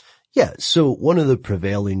sense. Yeah. So one of the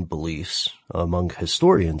prevailing beliefs among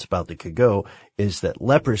historians about the Kago is that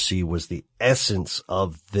leprosy was the essence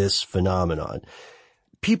of this phenomenon.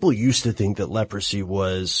 People used to think that leprosy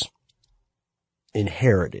was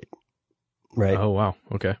inherited, right? Oh, wow.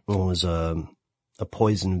 Okay. It was a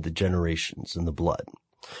poison of the generations in the blood.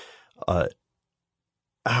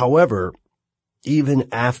 However, even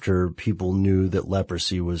after people knew that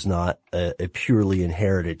leprosy was not a purely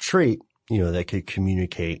inherited trait, that could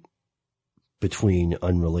communicate between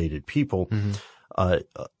unrelated people,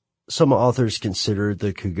 some authors considered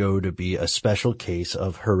the Kago to be a special case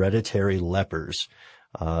of hereditary lepers,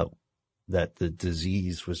 that the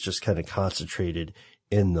disease was just kind of concentrated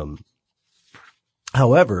in them.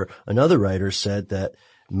 However, another writer said that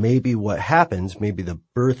maybe the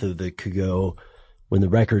birth of the Kago, when the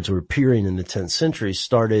records were appearing in the 10th century,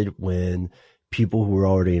 started when people who were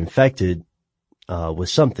already infected with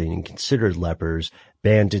something and considered lepers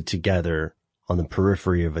banded together on the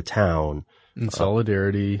periphery of a town in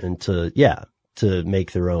solidarity and to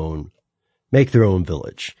make their own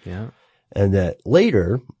village. Yeah. And that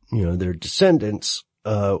later, their descendants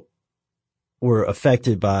were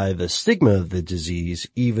affected by the stigma of the disease,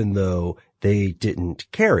 even though they didn't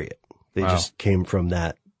carry it. They just came from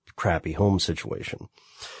that crappy home situation.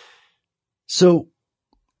 So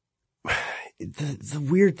the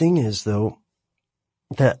weird thing is, though,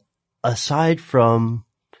 that aside from,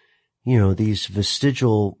 these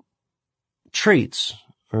vestigial traits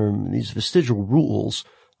or these vestigial rules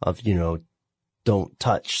of, don't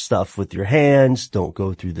touch stuff with your hands, don't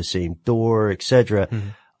go through the same door, etc.,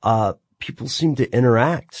 people seem to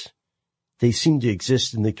interact. They seem to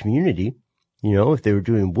exist in the community. If they were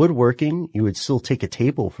doing woodworking, you would still take a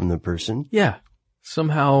table from the person. Yeah.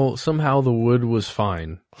 Somehow the wood was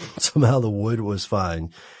fine.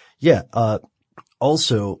 Yeah.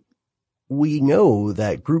 Also, we know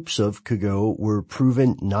that groups of Kago were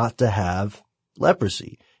proven not to have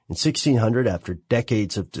leprosy. In 1600, after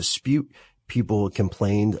decades of dispute, people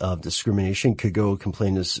complained of discrimination. Kago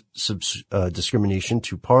complained of discrimination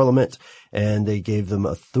to Parliament, and they gave them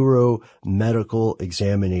a thorough medical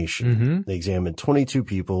examination. They examined 22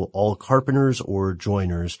 people, all carpenters or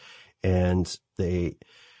joiners, and the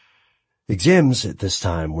exams at this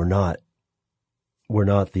time were not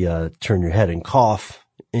the turn your head and cough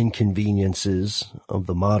inconveniences of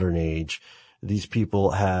the modern age. These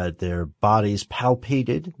people had their bodies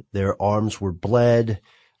palpated, their arms were bled.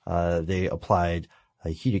 They applied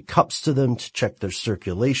heated cups to them to check their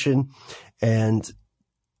circulation, and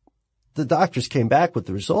the doctors came back with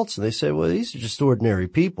the results, and they said, well, these are just ordinary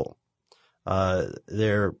people.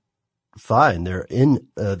 They're fine.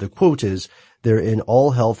 The quote is, they're in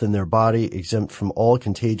all health in their body, exempt from all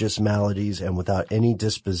contagious maladies, and without any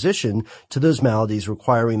disposition to those maladies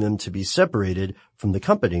requiring them to be separated from the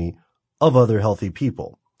company of other healthy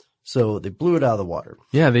people. So they blew it out of the water.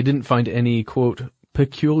 Yeah, they didn't find any, quote,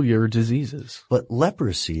 peculiar diseases. But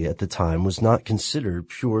leprosy at the time was not considered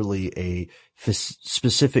purely a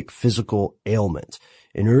specific physical ailment.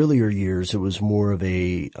 In earlier years, it was more of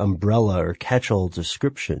a umbrella or catch-all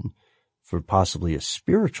description for possibly a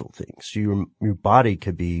spiritual thing. So your body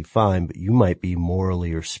could be fine, but you might be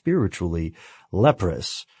morally or spiritually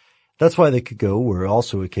leprous. That's why the Kago were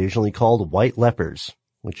also occasionally called white lepers,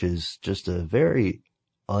 which is just a very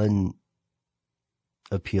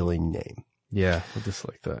unappealing name. Yeah, I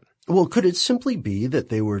dislike that. Well, could it simply be that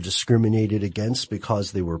they were discriminated against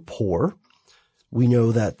because they were poor? We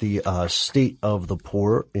know that the state of the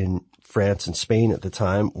poor in France and Spain at the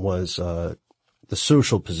time was The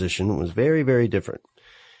social position was very, very different.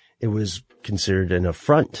 It was considered an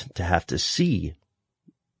affront to have to see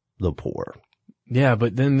the poor. Yeah,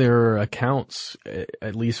 but then there are accounts,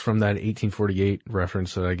 at least from that 1848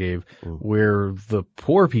 reference that I gave, where the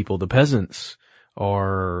poor people, the peasants,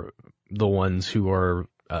 are the ones who are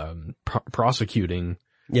prosecuting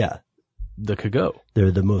the Kago.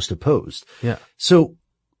 They're the most opposed. Yeah. So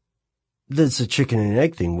that's a chicken and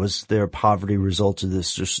egg thing. Was their poverty a result of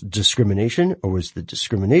this discrimination, or was the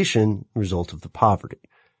discrimination a result of the poverty?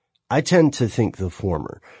 I tend to think the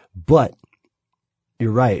former, but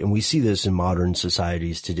you're right. And we see this in modern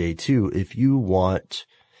societies today too. If you want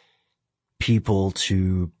people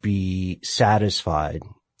to be satisfied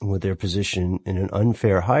with their position in an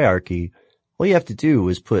unfair hierarchy, all you have to do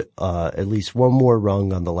is put at least one more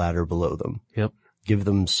rung on the ladder below them. Yep. Give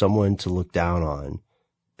them someone to look down on,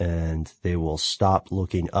 and they will stop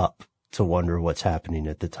looking up to wonder what's happening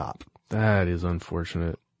at the top. That is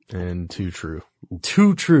unfortunate and too true.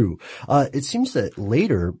 Too true. It seems that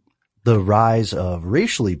later, the rise of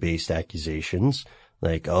racially based accusations,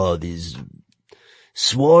 like, oh, these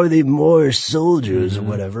swarthy Moorish soldiers or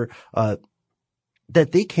whatever,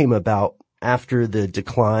 that they came about after the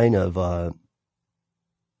decline of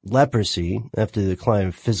leprosy, after the decline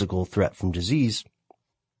of physical threat from disease,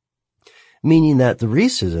 meaning that the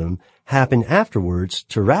racism happened afterwards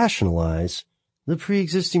to rationalize the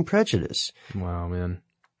pre-existing prejudice. Wow, man.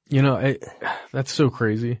 You know, that's so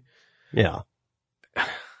crazy. Yeah.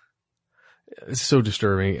 It's so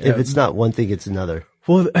disturbing. If it's not one thing, it's another.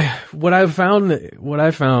 Well, what I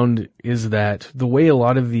found is that the way a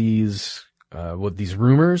lot of these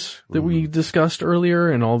rumors that we discussed earlier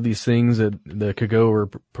and all these things that the Kago were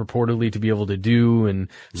purportedly to be able to do and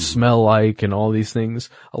smell like and all these things,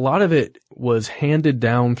 a lot of it was handed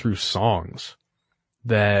down through songs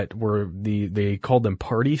that were they called them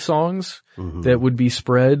party songs that would be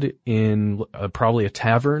spread in probably a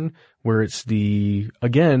tavern where it's the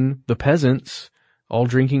peasants all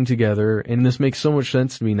drinking together. And this makes so much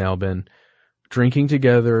sense to me now, Ben. Drinking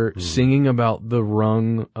together, singing about the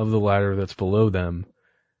rung of the ladder that's below them,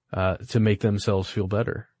 to make themselves feel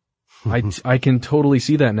better. I can totally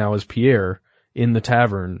see that now as Pierre in the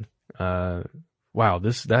tavern. Wow,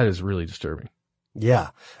 that is really disturbing. Yeah.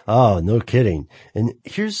 Oh, no kidding. And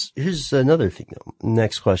here's another thing though.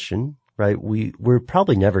 Next question, right? We're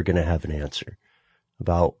probably never going to have an answer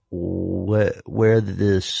about where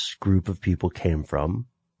this group of people came from,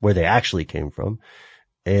 where they actually came from,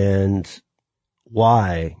 and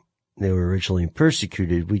why they were originally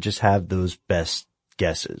persecuted. We just have those best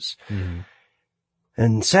guesses.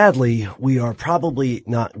 And sadly, we are probably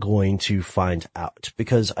not going to find out,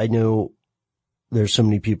 because I know there's so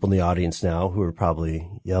many people in the audience now who are probably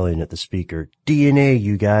yelling at the speaker, DNA,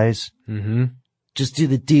 you guys. Just do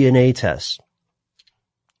the DNA test.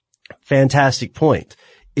 Fantastic point.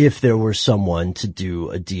 If there were someone to do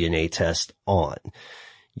a DNA test on,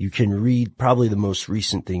 you can read probably the most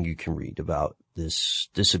recent thing you can read about this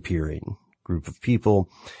disappearing group of people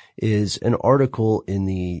is an article in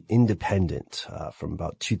the Independent from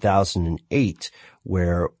about 2008,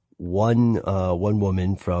 where one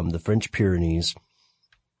woman from the French Pyrenees,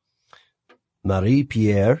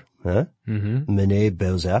 Marie-Pierre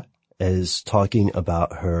Menet-Bauza, is talking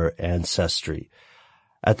about her ancestry.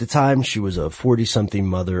 At the time, she was a 40-something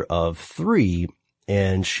mother of 3,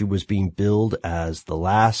 and she was being billed as the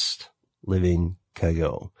last living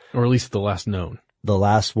Kago. Or at least the last known. The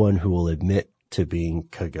last one who will admit to being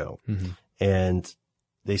Kago. And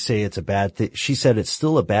they say it's a bad thing. She said it's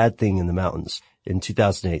still a bad thing in the mountains. In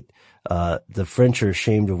 2008, the French are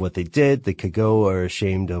ashamed of what they did. The Kago are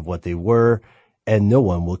ashamed of what they were, and no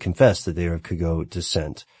one will confess that they are of Kago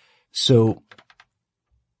descent. So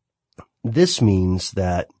this means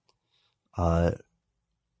that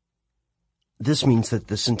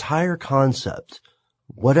this entire concept,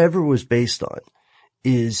 whatever was based on,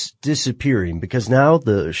 is disappearing, because now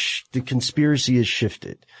the conspiracy is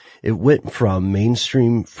shifted. It went from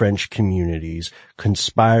mainstream French communities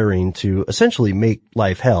conspiring to essentially make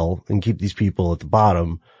life hell and keep these people at the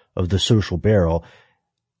bottom of the social barrel,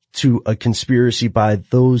 to a conspiracy by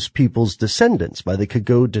those people's descendants, by the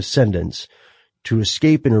Kago descendants, to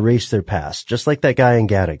escape and erase their past, just like that guy in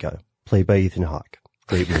Gattaca, played by Ethan Hawke.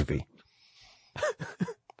 Great movie.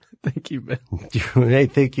 Thank you, Ben. Hey,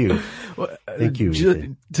 thank you. Thank you.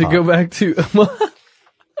 To go back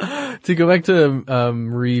to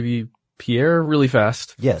Marie Pierre really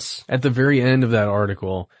fast. Yes. At the very end of that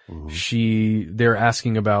article, they're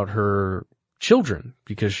asking about her children,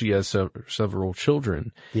 because she has several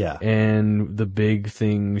children. Yeah. And the big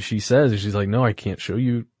thing she says is, she's like, no, I can't show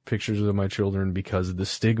you pictures of my children because the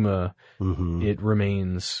stigma, it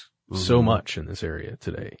remains so much in this area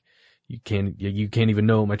today. You can't even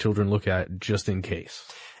know what my children look at just in case.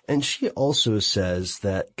 And she also says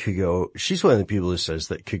that Kugo, she's one of the people who says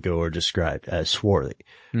that Kugo are described as swarthy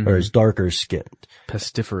or as darker skinned.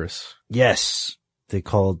 Pestiferous. Yes. They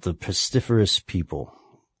called the pestiferous people,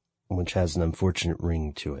 which has an unfortunate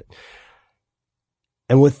ring to it.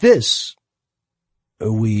 And with this,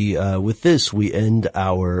 we end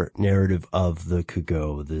our narrative of the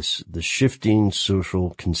Kugo, the shifting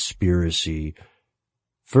social conspiracy,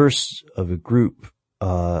 first of a group,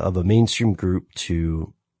 of a mainstream group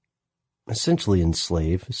to essentially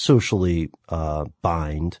enslave, socially,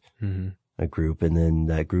 bind a group, and then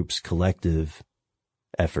that group's collective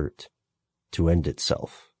effort to end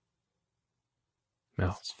itself.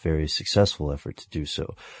 No. It's a very successful effort to do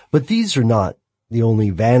so. But these are not the only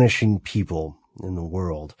vanishing people in the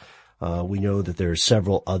world. We know that there are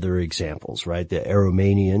several other examples, right? The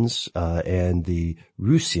Aromanians, and the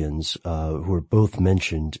Rusians, who are both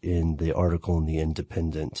mentioned in the article in The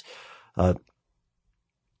Independent.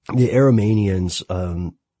 The Aromanians,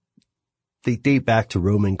 they date back to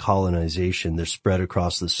Roman colonization. They're spread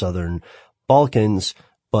across the southern Balkans,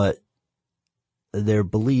 but they're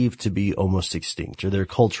believed to be almost extinct, or their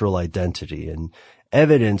cultural identity, and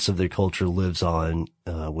evidence of their culture lives on,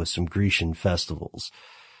 with some Grecian festivals.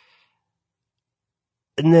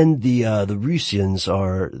 And then the Rusians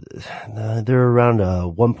they're around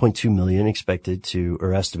 1.2 million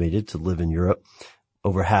estimated to live in Europe.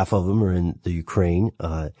 Over half of them are in the Ukraine.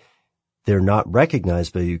 They're not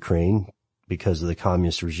recognized by Ukraine because of the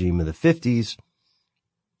communist regime of the 50s.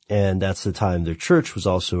 And that's the time their church was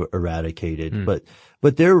also eradicated.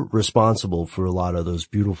 But they're responsible for a lot of those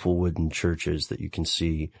beautiful wooden churches that you can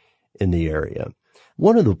see in the area.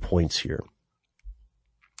 One of the points here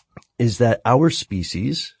is that our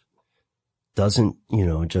species doesn't,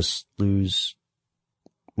 just lose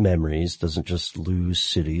memories, doesn't just lose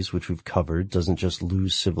cities, which we've covered, doesn't just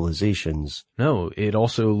lose civilizations. No, it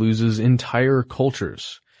also loses entire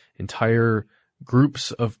cultures, entire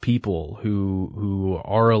groups of people who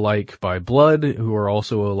are alike by blood, who are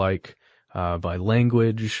also alike by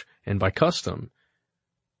language and by custom.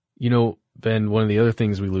 Ben, one of the other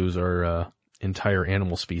things we lose are entire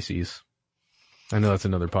animal species. I know that's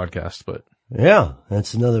another podcast, but yeah,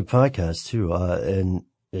 that's another podcast too. And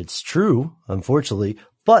it's true, unfortunately,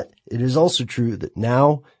 but it is also true that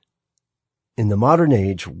now in the modern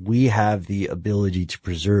age, we have the ability to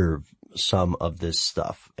preserve some of this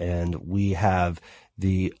stuff, and we have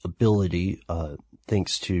the ability,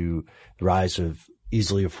 thanks to the rise of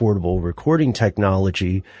easily affordable recording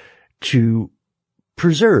technology, to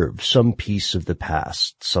preserve some piece of the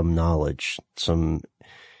past, some knowledge, some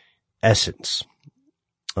essence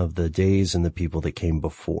of the days and the people that came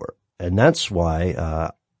before. And that's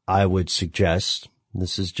why, I would suggest,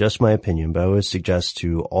 this is just my opinion, but I would suggest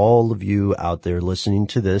to all of you out there listening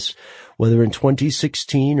to this, whether in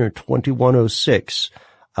 2016 or 2106,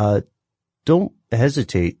 don't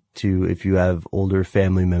hesitate to, if you have older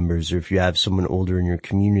family members or if you have someone older in your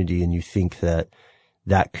community and you think that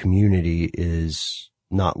that community is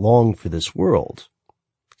not long for this world,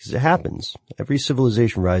 because it happens. Every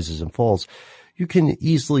civilization rises and falls. You can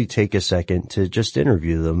easily take a second to just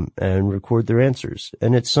interview them and record their answers.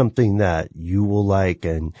 And it's something that you will like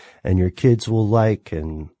and your kids will like,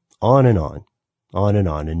 and on and on, on and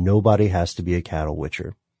on. And nobody has to be a cattle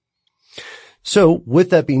witcher. So with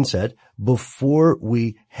that being said, before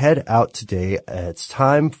we head out today, it's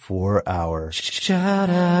time for our Shout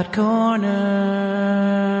Out Corner.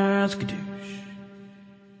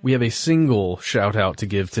 We have a single shout out to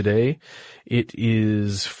give today. It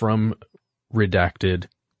is from Redacted.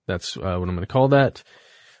 That's what I'm going to call that.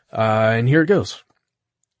 And here it goes.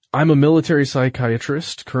 I'm a military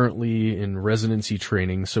psychiatrist currently in residency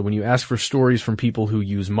training, so when you ask for stories from people who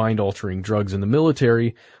use mind-altering drugs in the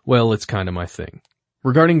military, well, it's kind of my thing.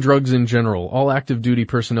 Regarding drugs in general, all active duty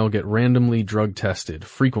personnel get randomly drug tested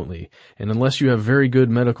frequently, and unless you have very good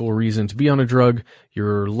medical reason to be on a drug,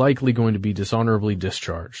 you're likely going to be dishonorably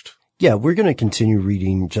discharged. Yeah, we're going to continue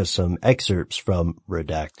reading just some excerpts from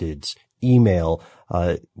Redacted's email,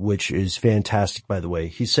 which is fantastic, by the way.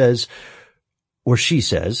 He says, or she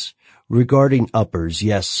says, regarding uppers,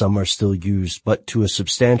 yes, some are still used, but to a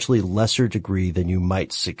substantially lesser degree than you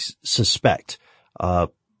might suspect.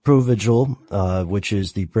 Provigil, which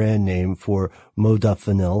is the brand name for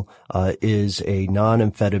modafinil, is a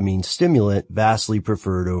non-amphetamine stimulant vastly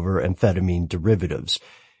preferred over amphetamine derivatives.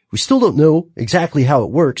 We still don't know exactly how it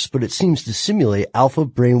works, but it seems to simulate alpha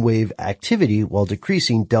brainwave activity while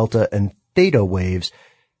decreasing delta and theta waves,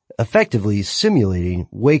 effectively simulating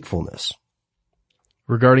wakefulness.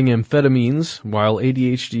 Regarding amphetamines, while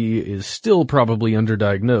ADHD is still probably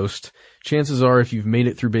underdiagnosed, chances are if you've made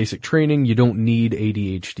it through basic training, you don't need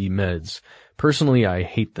ADHD meds. Personally, I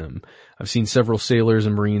hate them. I've seen several sailors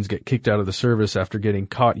and Marines get kicked out of the service after getting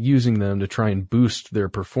caught using them to try and boost their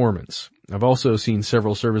performance. I've also seen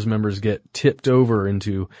several service members get tipped over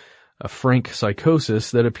into a frank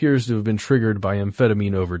psychosis that appears to have been triggered by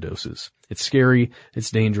amphetamine overdoses. It's scary, it's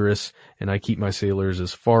dangerous, and I keep my sailors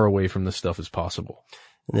as far away from this stuff as possible.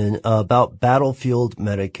 And then about battlefield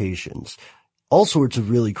medications. All sorts of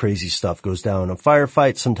really crazy stuff goes down in a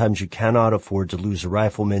firefight. Sometimes you cannot afford to lose a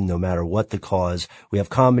rifleman no matter what the cause. We have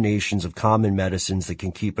combinations of common medicines that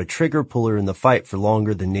can keep a trigger puller in the fight for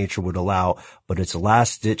longer than nature would allow, but it's a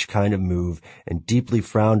last-ditch kind of move and deeply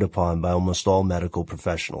frowned upon by almost all medical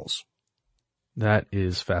professionals. That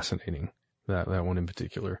is fascinating, that one in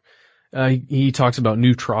particular. He talks about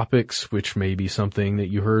nootropics, which may be something that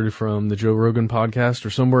you heard from the Joe Rogan podcast or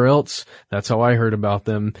somewhere else. That's how I heard about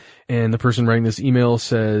them. And the person writing this email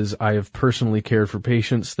says, I have personally cared for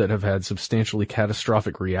patients that have had substantially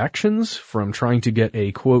catastrophic reactions from trying to get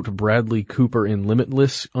a, quote, Bradley Cooper in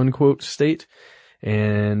Limitless, unquote, state.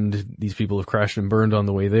 And these people have crashed and burned on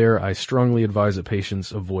the way there. I strongly advise that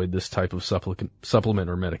patients avoid this type of supplement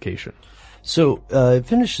or medication. So it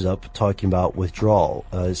finishes up talking about withdrawal.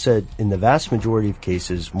 It said, in the vast majority of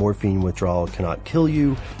cases, morphine withdrawal cannot kill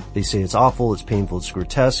you. They say it's awful, it's painful, it's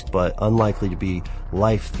grotesque, but unlikely to be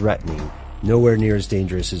life-threatening. Nowhere near as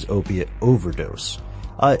dangerous as opiate overdose.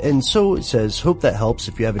 And so it says, hope that helps.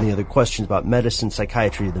 If you have any other questions about medicine,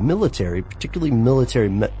 psychiatry, or the military, particularly military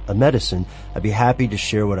medicine, I'd be happy to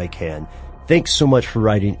share what I can. Thanks so much for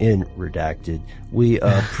writing in, Redacted. We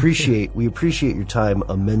appreciate your time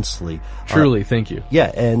immensely. Truly, thank you.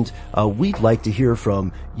 Yeah, and we'd like to hear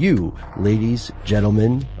from you, ladies,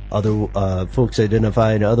 gentlemen, other folks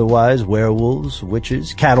identifying otherwise, werewolves,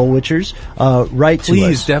 witches, cattle witchers. Write to us.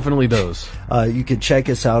 Please, definitely those. You can check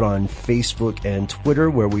us out on Facebook and Twitter,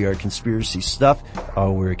 where we are Conspiracy Stuff.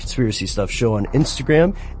 We're a Conspiracy Stuff show on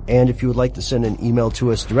Instagram. And if you would like to send an email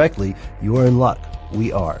to us directly, you are in luck.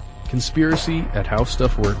 We are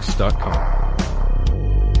conspiracy@howstuffworks.com.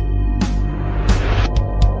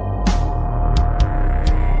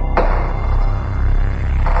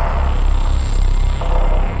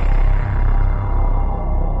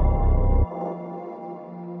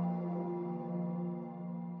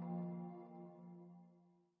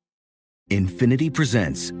 Infinity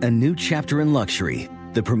presents a new chapter in luxury,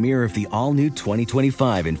 the premiere of the all-new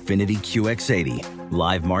 2025 Infinity QX80,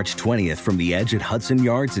 live March 20th from the Edge at Hudson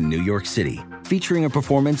Yards in New York City, featuring a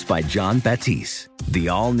performance by John Batiste. The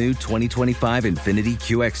all-new 2025 Infinity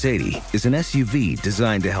QX80 is an SUV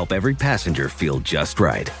designed to help every passenger feel just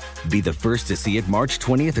right. Be the first to see it March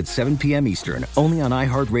 20th at 7 p.m. Eastern, only on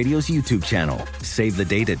iHeartRadio's YouTube channel. Save the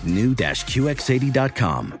date at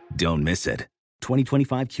new-QX80.com. Don't miss it.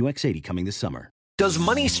 2025 QX80 coming this summer. Does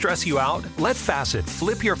money stress you out? Let Facet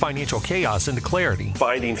flip your financial chaos into clarity.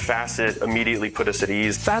 Finding Facet immediately put us at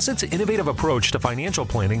ease. Facet's innovative approach to financial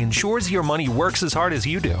planning ensures your money works as hard as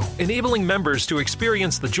you do, enabling members to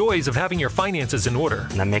experience the joys of having your finances in order.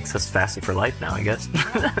 And that makes us Facet for life now, I guess.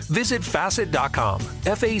 Visit Facet.com,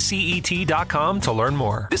 FACET.com to learn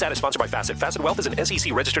more. This ad is sponsored by Facet. Facet Wealth is an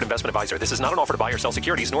SEC registered investment advisor. This is not an offer to buy or sell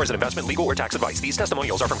securities, nor is it investment, legal, or tax advice. These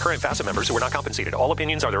testimonials are from current Facet members who are not compensated. All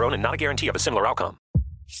opinions are their own and not a guarantee of a similar outcome.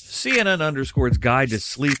 CNN_'s Guide to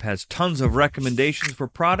Sleep has tons of recommendations for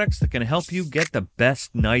products that can help you get the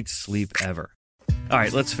best night's sleep ever. All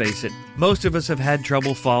right, let's face it, most of us have had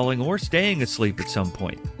trouble falling or staying asleep at some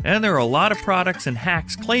point, and there are a lot of products and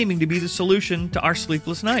hacks claiming to be the solution to our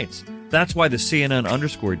sleepless nights. That's why the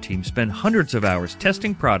CNN_ team spend hundreds of hours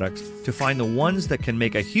testing products to find the ones that can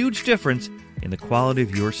make a huge difference in the quality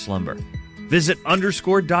of your slumber. Visit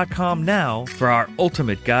underscore.com now for our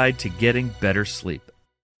ultimate guide to getting better sleep.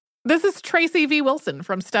 This is Tracy V. Wilson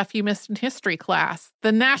from Stuff You Missed in History class.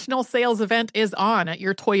 The national sales event is on at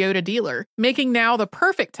your Toyota dealer, making now the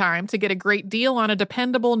perfect time to get a great deal on a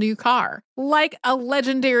dependable new car. Like a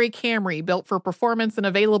legendary Camry built for performance and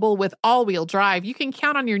available with all-wheel drive, you can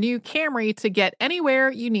count on your new Camry to get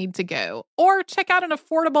anywhere you need to go. Or check out an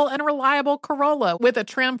affordable and reliable Corolla with a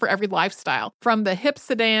trim for every lifestyle. From the hip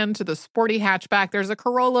sedan to the sporty hatchback, there's a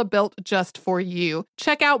Corolla built just for you.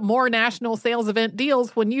 Check out more national sales event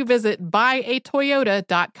deals when you visit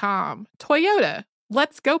buyatoyota.com. Toyota,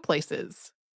 let's go places.